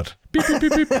that thought. Beep, beep,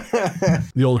 beep, beep.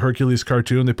 The old Hercules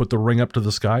cartoon, they put the ring up to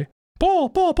the sky.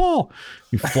 Paul.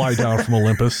 You fly down from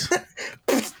Olympus.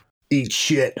 Eat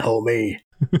shit, homie.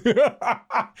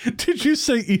 Did you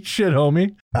say eat shit,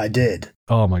 homie? I did.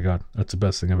 Oh my God. That's the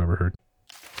best thing I've ever heard.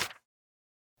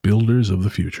 Builders of the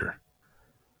future.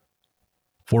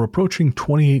 For approaching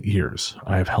 28 years,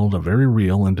 I have held a very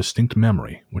real and distinct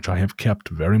memory, which I have kept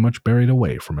very much buried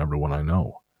away from everyone I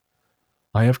know.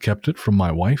 I have kept it from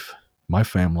my wife, my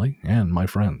family, and my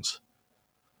friends.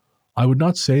 I would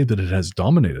not say that it has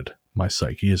dominated my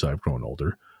psyche as I've grown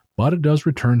older, but it does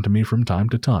return to me from time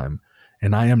to time,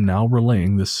 and I am now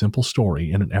relaying this simple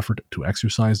story in an effort to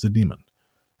exorcise the demon,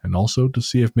 and also to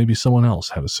see if maybe someone else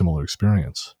had a similar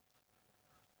experience.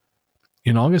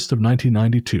 In August of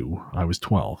 1992, I was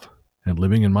 12, and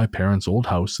living in my parents' old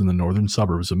house in the northern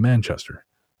suburbs of Manchester,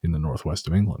 in the northwest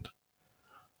of England.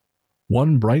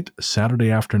 One bright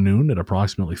Saturday afternoon at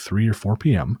approximately 3 or 4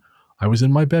 p.m., I was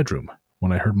in my bedroom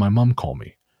when I heard my mum call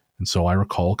me, and so I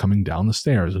recall coming down the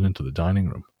stairs and into the dining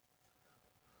room.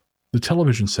 The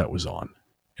television set was on,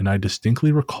 and I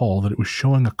distinctly recall that it was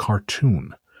showing a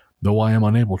cartoon, though I am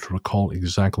unable to recall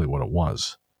exactly what it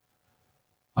was.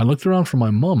 I looked around for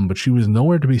my mum, but she was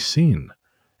nowhere to be seen,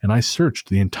 and I searched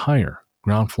the entire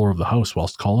ground floor of the house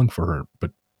whilst calling for her,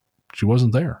 but she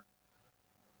wasn't there.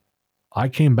 I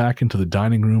came back into the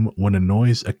dining room when a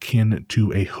noise akin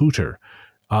to a hooter.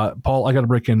 Paul, I got to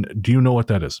break in. Do you know what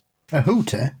that is? A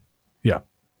hooter? Yeah.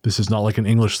 This is not like an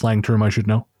English slang term I should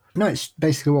know? No, it's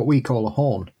basically what we call a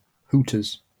horn.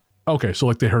 Hooters. Okay, so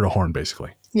like they heard a horn,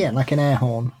 basically. Yeah, like an air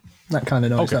horn. That kind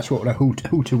of noise. Okay. That's what a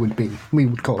hooter would be. We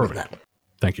would call Perfect. it that.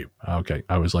 Thank you. Okay.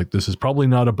 I was like, this is probably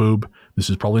not a boob. This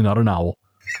is probably not an owl.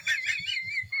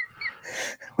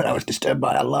 When I was disturbed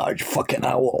by a large fucking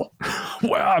owl.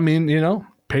 Well, I mean,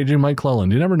 paging Mike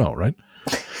Clelland. You never know, right?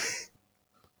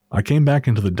 I came back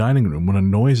into the dining room when a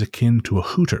noise akin to a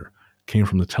hooter came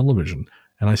from the television,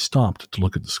 and I stopped to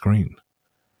look at the screen.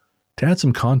 To add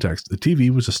some context, the TV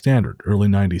was a standard early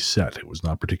 90s set. It was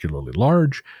not particularly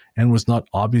large and was not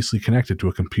obviously connected to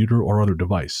a computer or other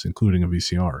device, including a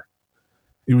VCR.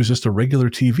 It was just a regular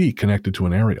TV connected to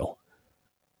an aerial.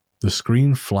 The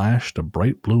screen flashed a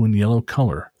bright blue and yellow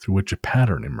color through which a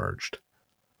pattern emerged.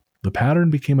 The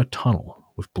pattern became a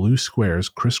tunnel with blue squares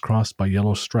crisscrossed by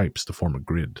yellow stripes to form a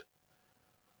grid.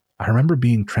 I remember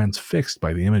being transfixed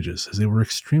by the images as they were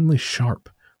extremely sharp,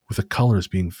 with the colors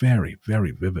being very,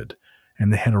 very vivid,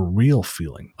 and they had a real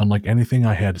feeling, unlike anything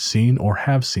I had seen or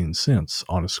have seen since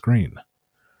on a screen.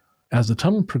 As the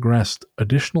tunnel progressed,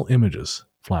 additional images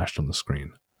flashed on the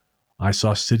screen. I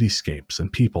saw cityscapes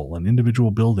and people and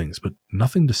individual buildings, but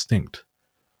nothing distinct.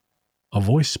 A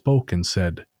voice spoke and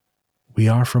said, "We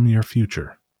are from your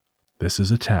future. This is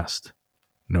a test.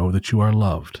 Know that you are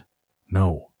loved.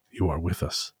 Know you are with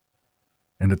us."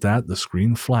 And at that, the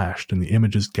screen flashed and the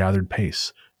images gathered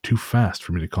pace, too fast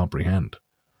for me to comprehend.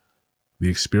 The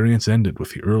experience ended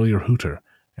with the earlier hooter,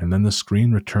 and then the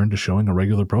screen returned to showing a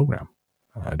regular program.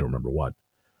 I don't remember what.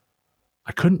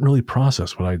 I couldn't really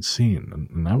process what I'd seen,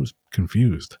 and I was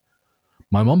confused.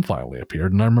 My mum finally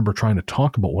appeared, and I remember trying to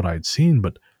talk about what I'd seen,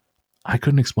 but I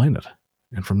couldn't explain it.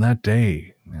 And from that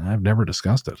day, I've never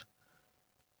discussed it.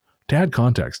 To add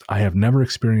context, I have never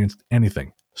experienced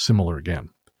anything similar again.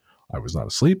 I was not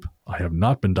asleep. I have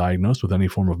not been diagnosed with any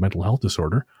form of mental health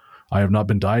disorder. I have not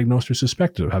been diagnosed or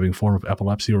suspected of having a form of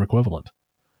epilepsy or equivalent.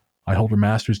 I hold a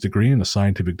master's degree in a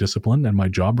scientific discipline, and my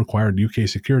job required UK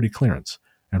security clearance,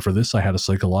 and for this I had a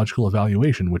psychological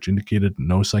evaluation which indicated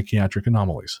no psychiatric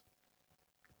anomalies.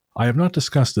 I have not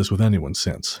discussed this with anyone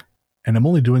since, and am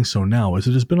only doing so now as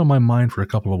it has been on my mind for a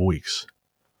couple of weeks.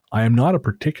 I am not a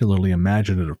particularly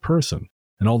imaginative person,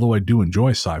 and although I do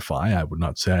enjoy sci-fi, I would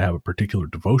not say I have a particular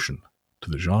devotion to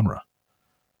the genre.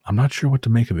 I'm not sure what to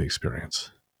make of the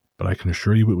experience, but I can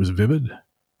assure you it was vivid,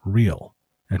 real,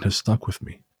 and has stuck with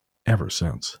me ever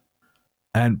since.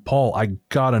 And Paul, I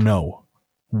gotta know,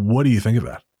 what do you think of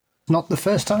that? Not the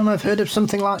first time I've heard of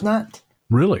something like that.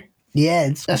 Really? Yeah,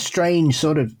 it's a strange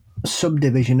sort of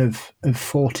subdivision of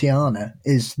Forteana,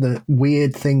 is the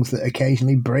weird things that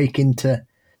occasionally break into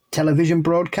television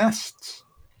broadcasts.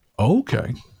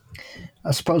 Okay.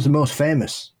 I suppose the most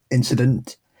famous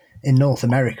incident in North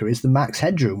America is the Max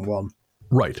Headroom one.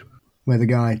 Right. Where the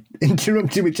guy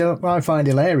interrupted, which I find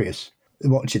hilarious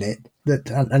watching it.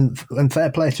 And fair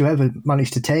play to whoever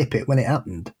managed to tape it when it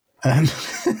happened.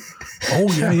 Oh,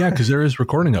 yeah, because there is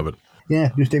recording of it. Yeah,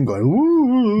 just him going,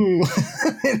 woo,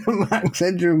 in a Max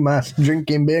Headroom mask,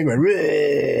 drinking beer, going,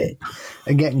 Ree!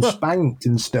 And getting spanked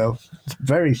and stuff. It's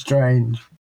very strange.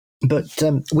 But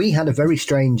we had a very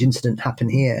strange incident happen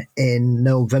here in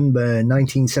November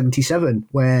 1977,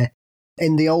 where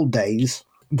in the old days,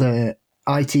 the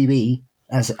ITV,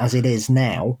 as it is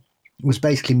now, was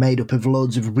basically made up of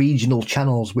loads of regional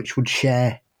channels which would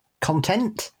share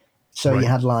content. So You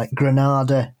had like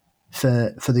Granada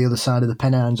for the other side of the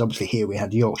Pennines. Obviously here we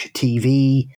had Yorkshire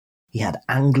TV, you had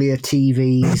Anglia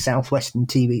TV, Southwestern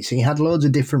TV. So you had loads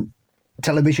of different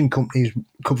television companies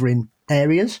covering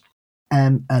areas.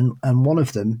 And one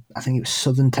of them, I think it was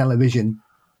Southern Television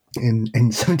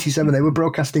in 77, they were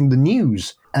broadcasting the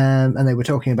news. And they were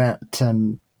talking about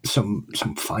some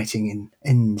fighting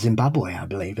in Zimbabwe, I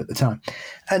believe, at the time.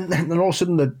 And then all of a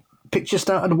sudden the picture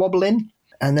started wobbling,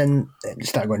 and then it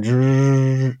started going,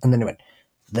 and then it went,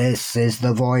 "This is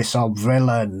the voice of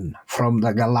villain from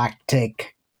the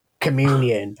Galactic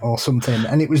Communion," or something.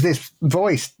 And it was this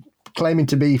voice claiming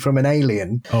to be from an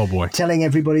alien. Oh, boy. Telling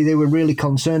everybody they were really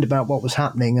concerned about what was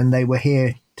happening, and they were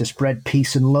here to spread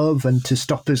peace and love and to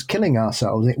stop us killing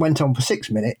ourselves. It went on for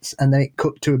 6 minutes, and then it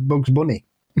cut to a Bugs Bunny.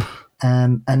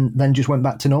 And then just went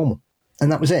back to normal.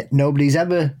 And that was it. Nobody's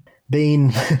ever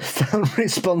been found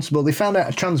responsible. They found out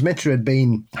a transmitter had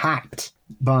been hacked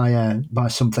by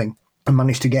something and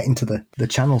managed to get into the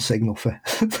channel signal for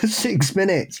 6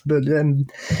 minutes. But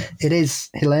it is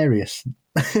hilarious.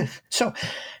 So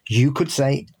you could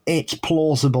say it's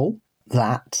plausible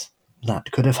that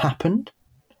could have happened.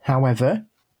 However,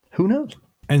 who knows?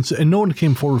 And no one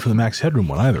came forward for the Max Headroom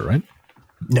one either, right?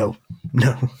 No,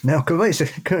 because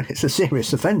it's a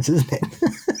serious offence, isn't it?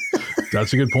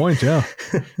 That's a good point, yeah.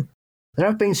 There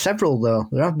have been several, though.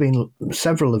 There have been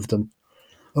several of them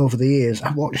over the years.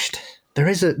 I watched. There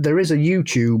is a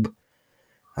YouTube,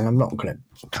 and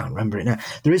can't remember it now.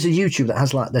 There is a YouTube that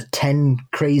has like the 10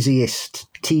 craziest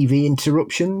TV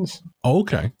interruptions.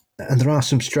 Okay. And there are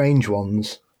some strange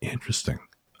ones. Interesting.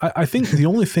 I think the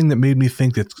only thing that made me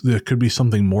think that there could be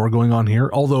something more going on here,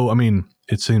 although, I mean,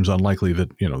 it seems unlikely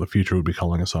that, the future would be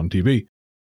calling us on TV.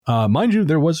 Mind you,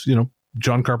 there was,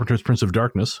 John Carpenter's Prince of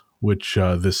Darkness, which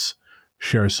this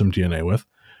shares some DNA with,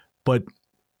 but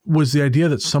was the idea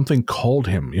that something called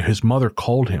him, his mother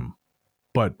called him,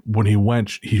 but when he went,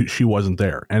 she wasn't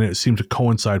there. And it seemed to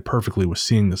coincide perfectly with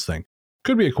seeing this thing.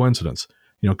 Could be a coincidence.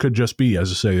 Could just be, as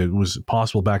I say, it was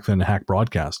possible back then to hack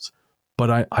broadcasts.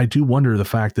 But I do wonder the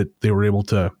fact that they were able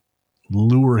to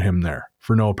lure him there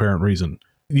for no apparent reason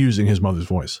using his mother's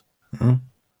voice. Mm-hmm.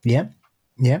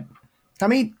 Yeah. I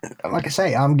mean, like I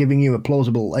say, I'm giving you a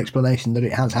plausible explanation that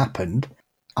it has happened.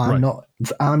 I'm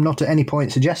not at any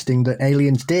point suggesting that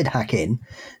aliens did hack in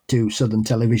to Southern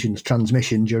Television's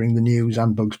transmission during the news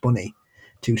and Bugs Bunny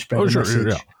to spread a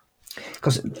message.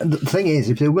 Because the thing is,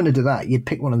 if they were going to do that, you'd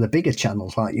pick one of the bigger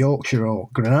channels like Yorkshire or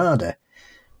Granada,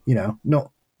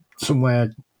 not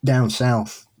somewhere down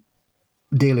south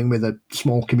dealing with a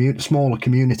smaller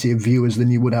community of viewers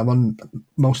than you would have on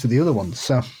most of the other ones.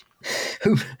 So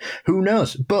who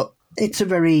knows? But it's a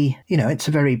very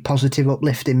positive,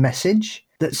 uplifting message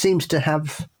that seems to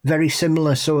have very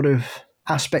similar sort of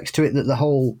aspects to it that the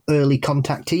whole early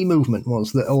contactee movement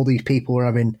was, that all these people were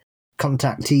having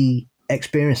contactee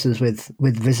experiences with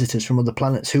visitors from other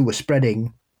planets who were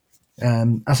spreading,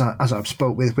 as I've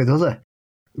spoke with other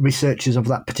researchers of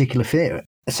that particular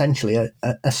essentially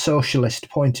a socialist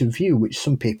point of view, which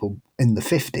some people in the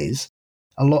 50s,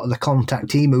 a lot of the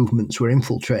contactee movements were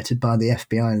infiltrated by the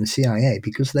FBI and the CIA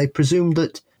because they presumed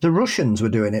that the Russians were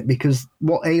doing it because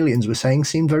what aliens were saying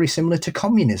seemed very similar to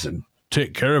communism.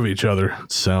 Take care of each other.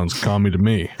 Sounds commie to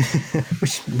me.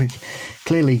 which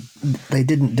clearly they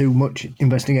didn't do much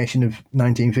investigation of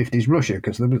 1950s Russia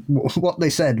because what they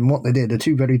said and what they did are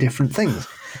two very different things.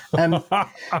 Don't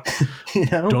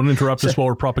interrupt us while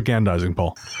we're propagandizing,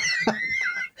 Paul.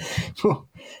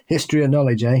 History and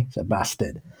knowledge, eh? It's a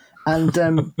bastard. And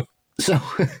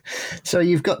so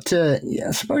you've got to,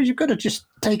 I suppose you've got to just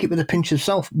take it with a pinch of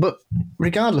salt. But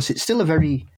regardless, it's still a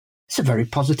very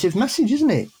positive message,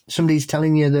 isn't it? Somebody's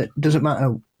telling you that it doesn't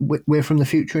matter, we're from the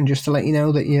future, and just to let you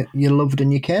know that you're loved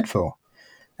and you're cared for.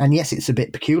 And yes, it's a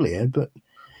bit peculiar, but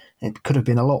it could have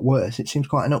been a lot worse. It seems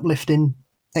quite an uplifting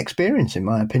experience, in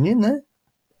my opinion, there.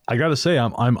 I got to say,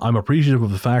 I'm appreciative of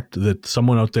the fact that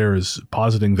someone out there is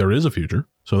positing there is a future,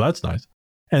 so that's nice,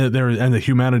 and that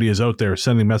humanity is out there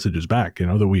sending messages back.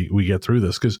 That we get through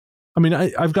this. Because I mean,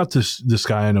 I've got this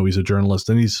guy. I know he's a journalist,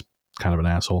 and he's kind of an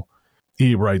asshole.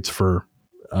 He writes for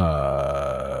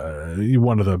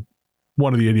one of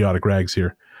the idiotic rags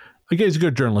here. Like, he's a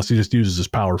good journalist. He just uses his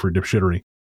power for dipshittery.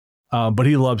 But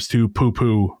he loves to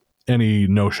poo-poo any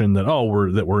notion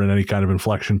that we're in any kind of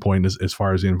inflection point as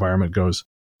far as the environment goes.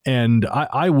 And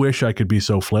I wish I could be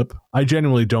so flip. I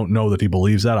genuinely don't know that he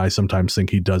believes that. I sometimes think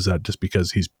he does that just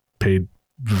because he's paid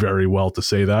very well to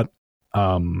say that,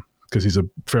 because he's a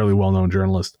fairly well-known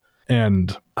journalist.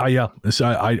 And I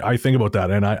think about that,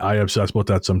 and I obsess about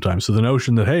that sometimes. So the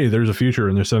notion that, hey, there's a future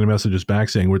and they're sending messages back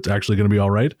saying it's actually going to be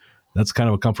all right, that's kind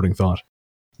of a comforting thought.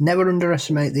 Never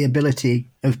underestimate the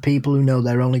ability of people who know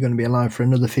they're only going to be alive for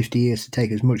another 50 years to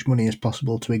take as much money as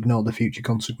possible to ignore the future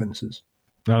consequences.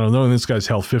 I don't know, in this guy's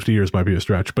health, 50 years might be a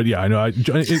stretch. But yeah, I know,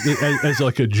 as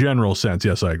like a general sense,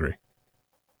 yes, I agree.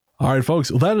 All right, folks,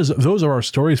 those are our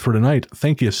stories for tonight.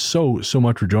 Thank you so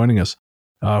much for joining us.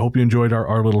 I hope you enjoyed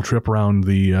our little trip around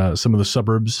some of the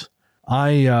suburbs.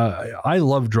 I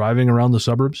love driving around the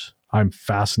suburbs. I'm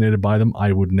fascinated by them.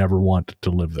 I would never want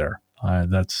to live there.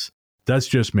 That's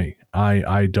just me.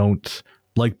 I don't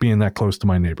like being that close to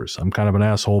my neighbors. I'm kind of an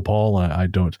asshole, Paul. I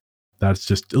don't. That's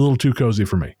just a little too cozy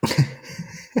for me.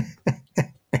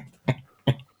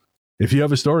 If you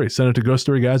have a story, send it to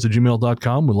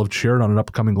ghoststoryguys@gmail.com. We'd love to share it on an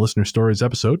upcoming Listener Stories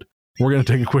episode. We're going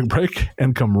to take a quick break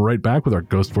and come right back with our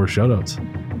Ghost Force shoutouts.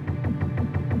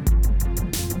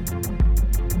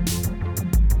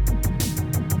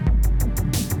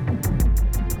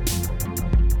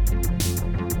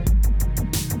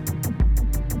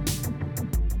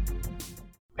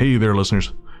 Hey there,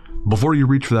 listeners. Before you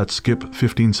reach for that skip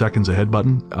 15 seconds ahead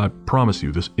button, I promise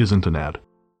you this isn't an ad.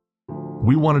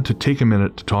 We wanted to take a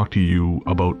minute to talk to you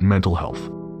about mental health.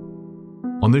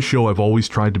 On this show, I've always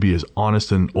tried to be as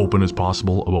honest and open as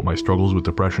possible about my struggles with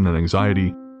depression and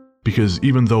anxiety, because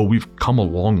even though we've come a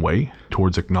long way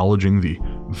towards acknowledging the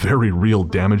very real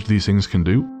damage these things can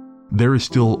do, there is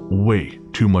still way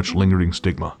too much lingering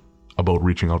stigma about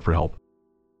reaching out for help.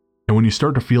 And when you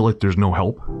start to feel like there's no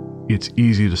help, it's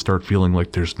easy to start feeling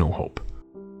like there's no hope.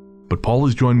 But Paul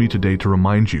has joined me today to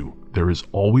remind you there is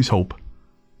always hope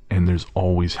and there's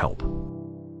always help.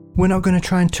 We're not going to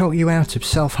try and talk you out of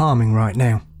self-harming right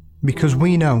now, because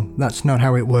we know that's not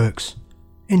how it works.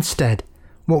 Instead,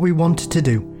 what we wanted to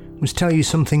do was tell you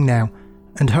something now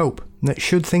and hope that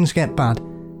should things get bad,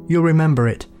 you'll remember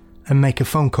it and make a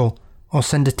phone call or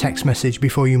send a text message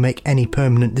before you make any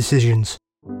permanent decisions.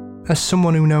 As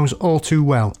someone who knows all too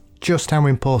well just how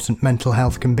important mental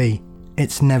health can be,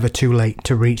 it's never too late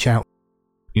to reach out.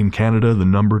 In Canada, the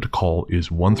number to call is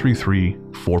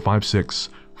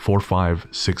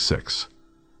 133-456-4566.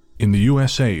 In the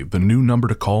USA, the new number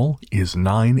to call is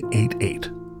 988.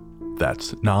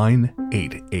 That's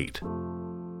 988.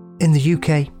 In the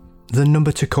UK, the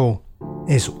number to call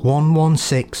is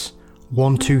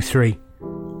 116123,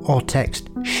 or text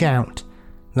SHOUT,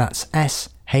 that's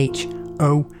SHOUT,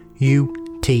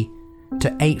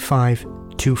 to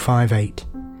 85258.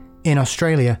 In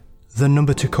Australia, the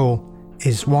number to call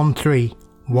is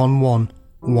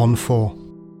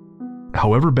 131114.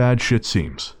 However bad shit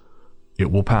seems,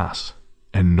 it will pass.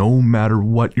 And no matter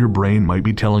what your brain might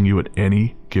be telling you at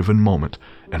any given moment,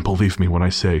 and believe me when I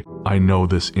say I know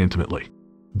this intimately,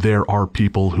 there are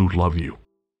people who love you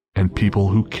and people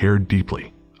who care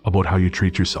deeply about how you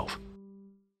treat yourself.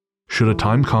 Should a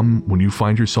time come when you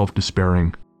find yourself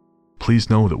despairing, please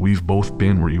know that we've both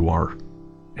been where you are,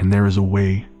 and there is a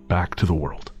way back to the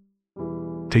world.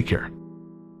 Take care.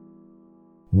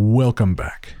 Welcome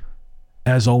back.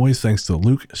 As always, thanks to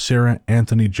Luke, Sarah,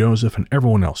 Anthony, Joseph, and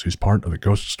everyone else who's part of the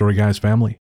Ghost Story Guys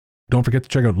family. Don't forget to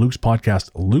check out Luke's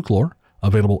podcast, Luke Lore,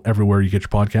 available everywhere you get your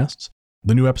podcasts.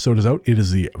 The new episode is out. It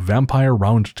is the Vampire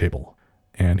Roundtable,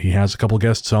 and he has a couple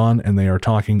guests on, and they are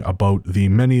talking about the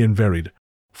many and varied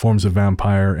forms of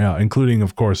vampire, including,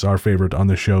 of course, our favorite on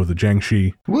the show, the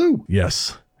Jiangshi. Woo!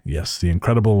 Yes, the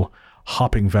incredible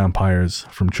hopping vampires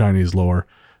from Chinese lore.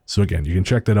 So again, you can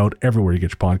check that out everywhere you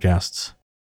get your podcasts.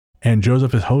 And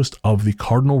Joseph is host of The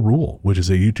Cardinal Rule, which is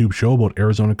a YouTube show about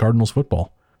Arizona Cardinals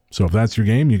football. So if that's your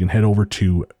game, you can head over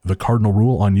to The Cardinal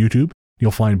Rule on YouTube. You'll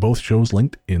find both shows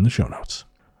linked in the show notes.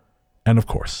 And of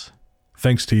course,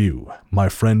 thanks to you, my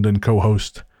friend and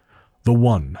co-host, the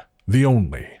one, the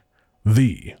only,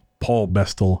 the Paul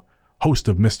Bestel, host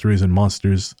of Mysteries and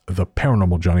Monsters, the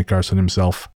paranormal Johnny Carson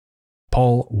himself.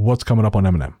 Paul, what's coming up on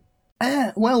M&M?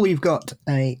 Well, we've got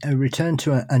a return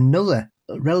to another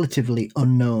relatively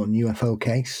unknown UFO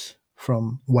case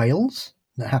from Wales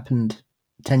that happened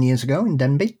 10 years ago in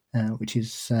Denbigh, which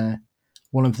is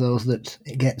one of those that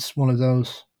gets one of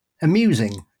those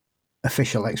amusing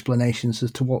official explanations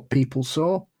as to what people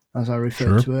saw, as I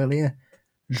referred to earlier.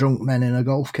 Drunk men in a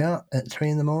golf cart at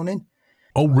 3 a.m.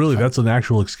 Oh, really? That's an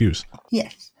actual excuse?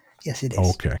 Yes, it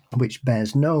is. Okay. Which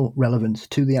bears no relevance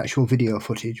to the actual video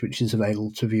footage, which is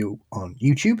available to view on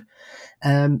YouTube.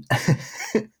 And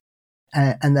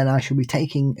then I shall be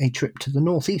taking a trip to the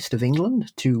northeast of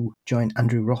England to join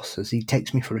Andrew Ross as he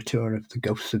takes me for a tour of the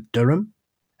ghosts of Durham.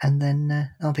 And then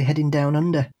I'll be heading down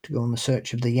under to go on the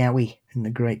search of the Yowie in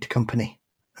the great company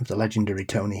of the legendary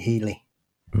Tony Healy.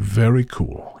 Very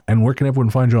cool. And where can everyone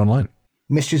find you online?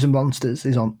 Mysteries and Monsters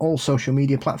is on all social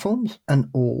media platforms and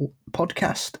all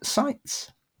podcast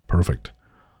sites. Perfect.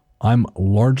 I'm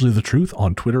Largely the Truth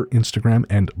on Twitter, Instagram,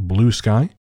 and Blue Sky.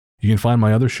 You can find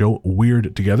my other show,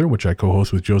 Weird Together, which I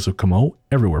co-host with Joseph Comeau,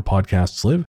 everywhere podcasts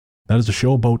live. That is a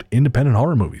show about independent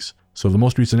horror movies. So the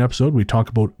most recent episode, we talk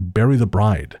about Bury the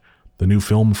Bride, the new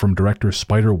film from director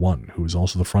Spider One, who is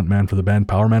also the frontman for the band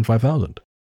Powerman 5000.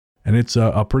 And it's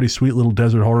a pretty sweet little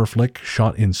desert horror flick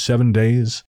shot in 7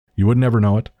 days. You would never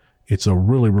know it. It's a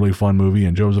really, really fun movie,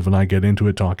 and Joseph and I get into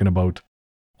it talking about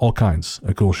all kinds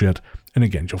of cool shit. And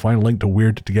again, you'll find a link to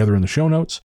Weird Together in the show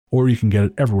notes, or you can get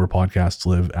it everywhere podcasts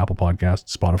live, Apple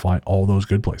Podcasts, Spotify, all those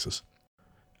good places.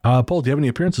 Paul, do you have any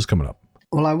appearances coming up?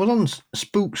 Well, I was on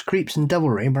Spooks, Creeps and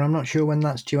Devilry, but I'm not sure when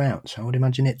that's due out, so I would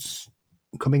imagine it's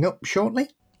coming up shortly.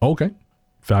 Okay.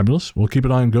 Fabulous. We'll keep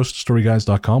an eye on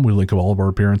ghoststoryguys.com. We link all of our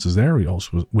appearances there. We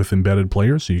also with embedded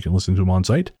players, so you can listen to them on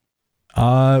site.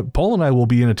 Paul and I will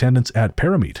be in attendance at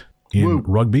Parameet in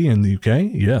Rugby in the UK.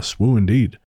 Yes, woo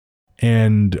indeed.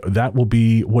 And that will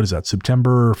be, what is that,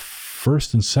 September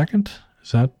 1st and 2nd?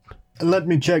 Is that? Let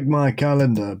me check my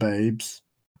calendar, babes.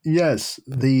 Yes,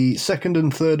 the 2nd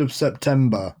and 3rd of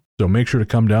September. So make sure to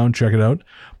come down, check it out.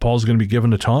 Paul's going to be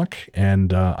giving a talk,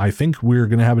 and I think we're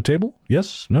going to have a table.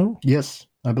 Yes? No? Yes,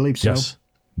 I believe so. Yes,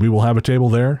 we will have a table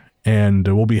there, and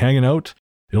we'll be hanging out.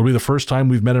 It'll be the first time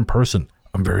we've met in person.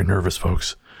 I'm very nervous,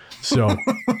 folks. So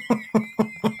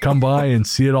come by and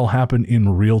see it all happen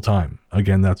in real time.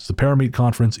 Again, that's the Parameet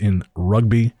Conference in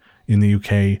Rugby in the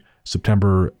UK,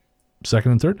 September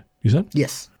 2nd and 3rd, you said?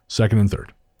 Yes. 2nd and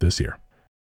 3rd this year.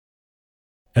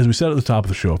 As we said at the top of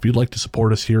the show, if you'd like to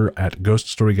support us here at Ghost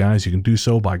Story Guys, you can do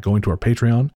so by going to our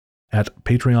Patreon at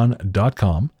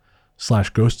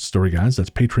patreon.com/ghoststoryguys. That's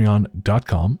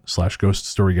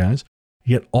patreon.com/ghoststoryguys.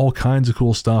 You get all kinds of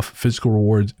cool stuff, physical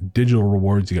rewards, digital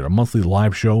rewards. You get a monthly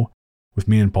live show with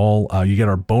me and Paul. You get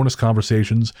our bonus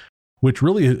conversations, which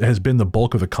really has been the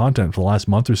bulk of the content for the last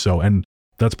month or so. And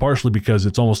that's partially because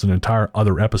it's almost an entire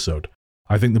other episode.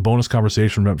 I think the bonus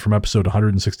conversation from episode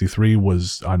 163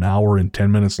 was an hour and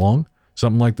 10 minutes long,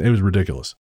 something like that. It was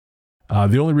ridiculous.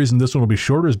 The only reason this one will be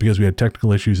shorter is because we had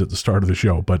technical issues at the start of the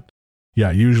show. But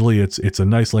yeah, usually it's a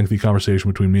nice lengthy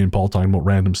conversation between me and Paul talking about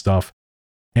random stuff.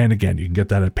 And again, you can get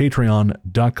that at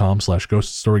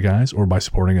patreon.com/ghoststoryguys or by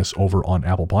supporting us over on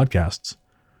Apple Podcasts.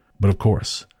 But of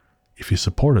course, if you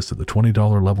support us at the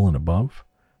 $20 level and above,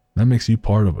 that makes you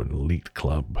part of an elite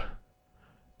club.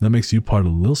 That makes you part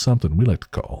of a little something we like to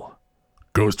call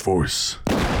Ghost Force.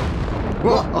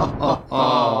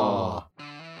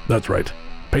 That's right.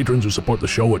 Patrons who support the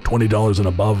show at $20 and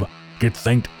above get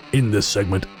thanked in this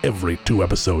segment every 2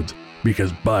 episodes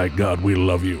because by God we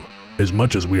love you as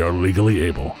much as we are legally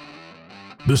able.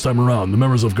 This time around, the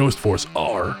members of Ghost Force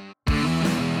are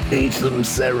Ethan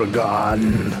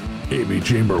Saragon, Amy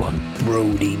Chamberlain,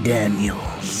 Brody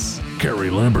Daniels, Carrie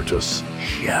Lambertus,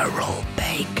 Cheryl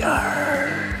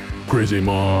Baker, Crazy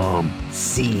Mom,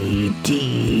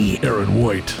 CD, Aaron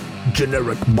White,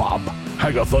 Generic Bob,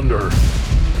 Haga Thunder,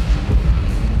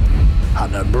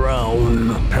 Hannah Brown,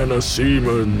 Hannah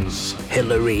Siemens,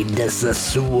 Hilary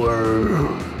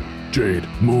Desassour, Jade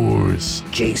Moores,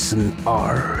 Jason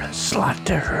R.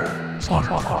 Slatter,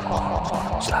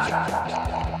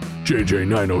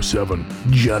 JJ907,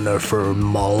 Jennifer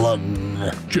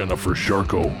Mullen, Jennifer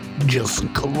Sharko,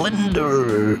 Jessica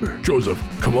Linder, Joseph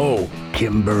Camo,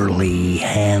 Kimberly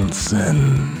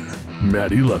Hansen,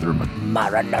 Maddie Leatherman,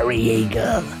 Mara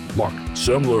Noriega, Mark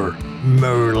Semler,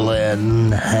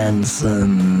 Merlin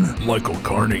Hansen, Michael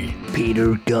Carney,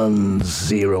 Peter Guns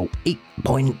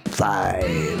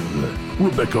 08.5,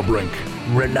 Rebecca Brink,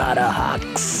 Renata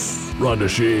Hawks, Rhonda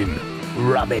Sheen,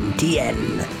 Robin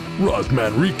Tien, Roz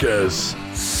Manriquez.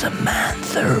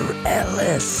 Samantha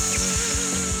Ellis.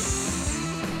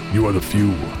 You are the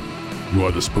few. You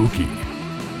are the spooky.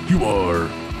 You are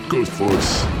Ghost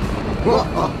Force.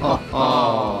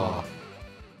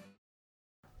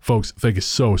 Folks, thank you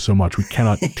so much. We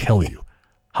cannot tell you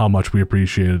how much we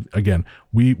appreciate it. Again,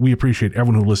 we appreciate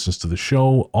everyone who listens to the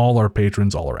show, all our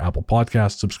patrons, all our Apple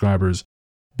Podcast subscribers.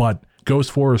 But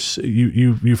Ghost Force,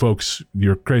 you folks,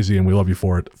 you're crazy and we love you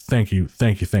for it. Thank you.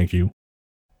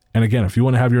 And again, if you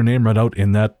want to have your name read out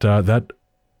in that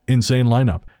insane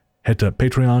lineup, head to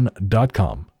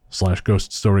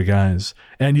patreon.com/ghoststoryguys.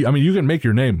 And you can make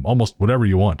your name almost whatever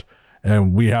you want,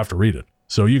 and we have to read it.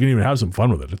 So you can even have some fun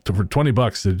with it. For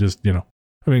 $20, it just,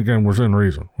 again, within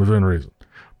reason.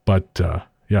 But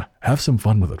yeah, have some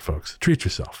fun with it, folks. Treat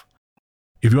yourself.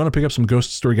 If you want to pick up some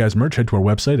Ghost Story Guys merch, head to our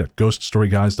website at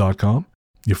ghoststoryguys.com.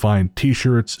 You find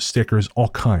t-shirts, stickers, all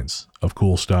kinds of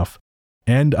cool stuff.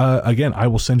 And again, I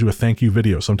will send you a thank you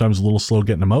video. Sometimes a little slow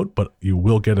getting them out, but you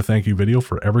will get a thank you video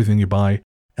for everything you buy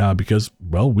because,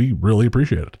 well, we really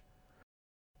appreciate it.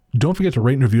 Don't forget to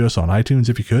rate and review us on iTunes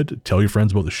if you could. Tell your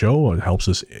friends about the show. It helps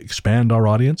us expand our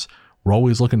audience. We're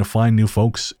always looking to find new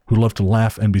folks who love to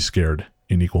laugh and be scared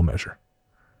in equal measure.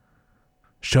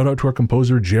 Shout out to our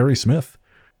composer, Jerry Smith.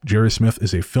 Jerry Smith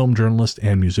is a film journalist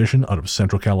and musician out of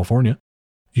Central California.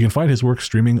 You can find his work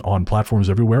streaming on platforms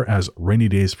everywhere as Rainy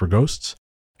Days for Ghosts,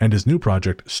 and his new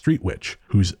project, Street Witch,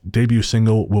 whose debut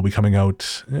single will be coming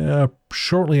out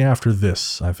shortly after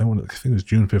this. I think it was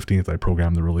June 15th I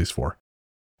programmed the release for.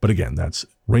 But again, that's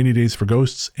Rainy Days for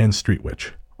Ghosts and Street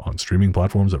Witch on streaming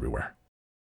platforms everywhere.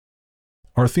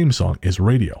 Our theme song is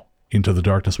Radio, Into the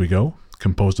Darkness We Go,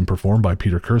 composed and performed by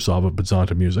Peter Kursov of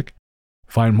Pizzanta Music.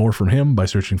 Find more from him by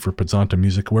searching for Pizzanta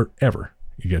Music wherever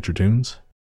you get your tunes.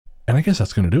 And I guess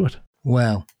that's going to do it.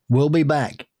 Well, we'll be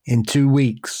back in 2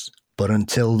 weeks, but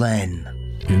until then...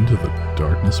 Into the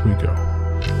darkness we go.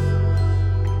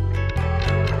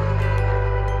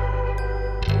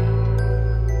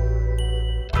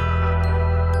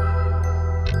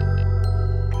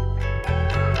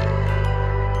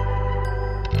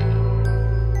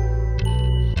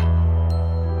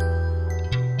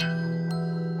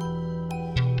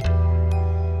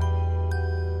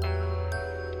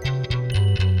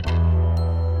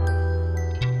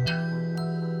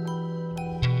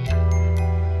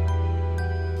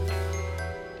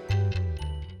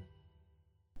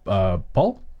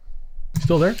 Paul?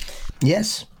 Still there?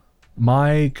 Yes.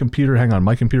 My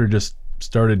computer just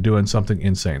started doing something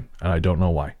insane, and I don't know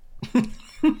why. I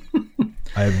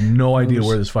have no idea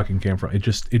where this fucking came from. It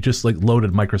just like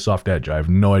loaded Microsoft Edge. I have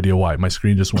no idea why. My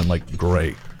screen just went like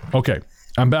gray. Okay,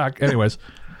 I'm back. Anyways,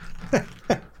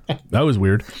 that was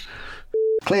weird.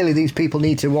 Clearly these people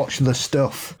need to watch The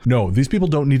Stuff. No, these people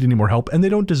don't need any more help, and they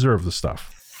don't deserve the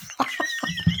stuff.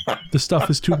 The stuff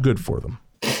is too good for them.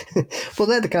 Well,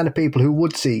 they're the kind of people who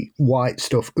would see white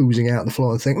stuff oozing out the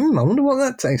floor and think, I wonder what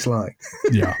that tastes like.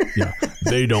 Yeah.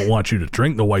 They don't want you to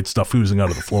drink the white stuff oozing out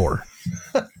of the floor.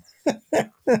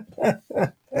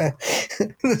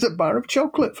 There's a bar of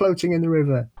chocolate floating in the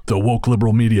river. The woke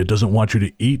liberal media doesn't want you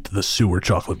to eat the sewer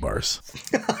chocolate bars.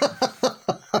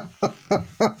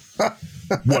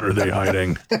 What are they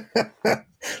hiding?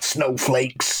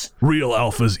 Snowflakes. Real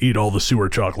alphas eat all the sewer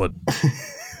chocolate.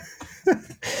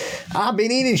 I've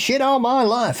been eating shit all my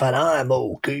life and I'm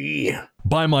okay.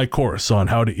 Buy my course on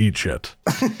how to eat shit.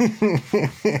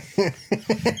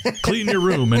 Clean your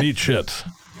room and eat shit.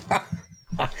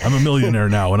 I'm a millionaire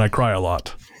now and I cry a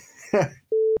lot.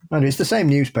 And it's the same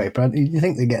newspaper. You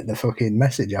think they get the fucking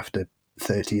message after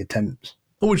 30 attempts?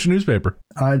 Oh, which newspaper?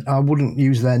 I wouldn't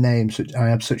use their names. I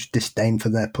have such disdain for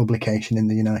their publication in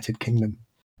the United Kingdom.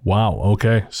 Wow,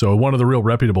 okay. So one of the real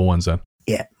reputable ones then.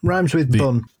 Yeah, rhymes with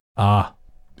bun.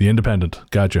 The Independent.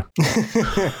 Gotcha.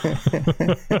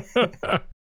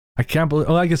 I can't believe...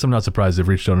 Well, I guess I'm not surprised they've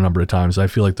reached out a number of times. I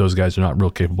feel like those guys are not real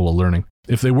capable of learning.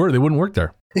 If they were, they wouldn't work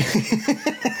there.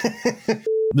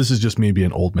 This is just me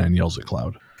being old man yells at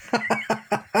cloud.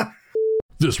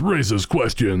 This raises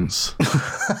questions.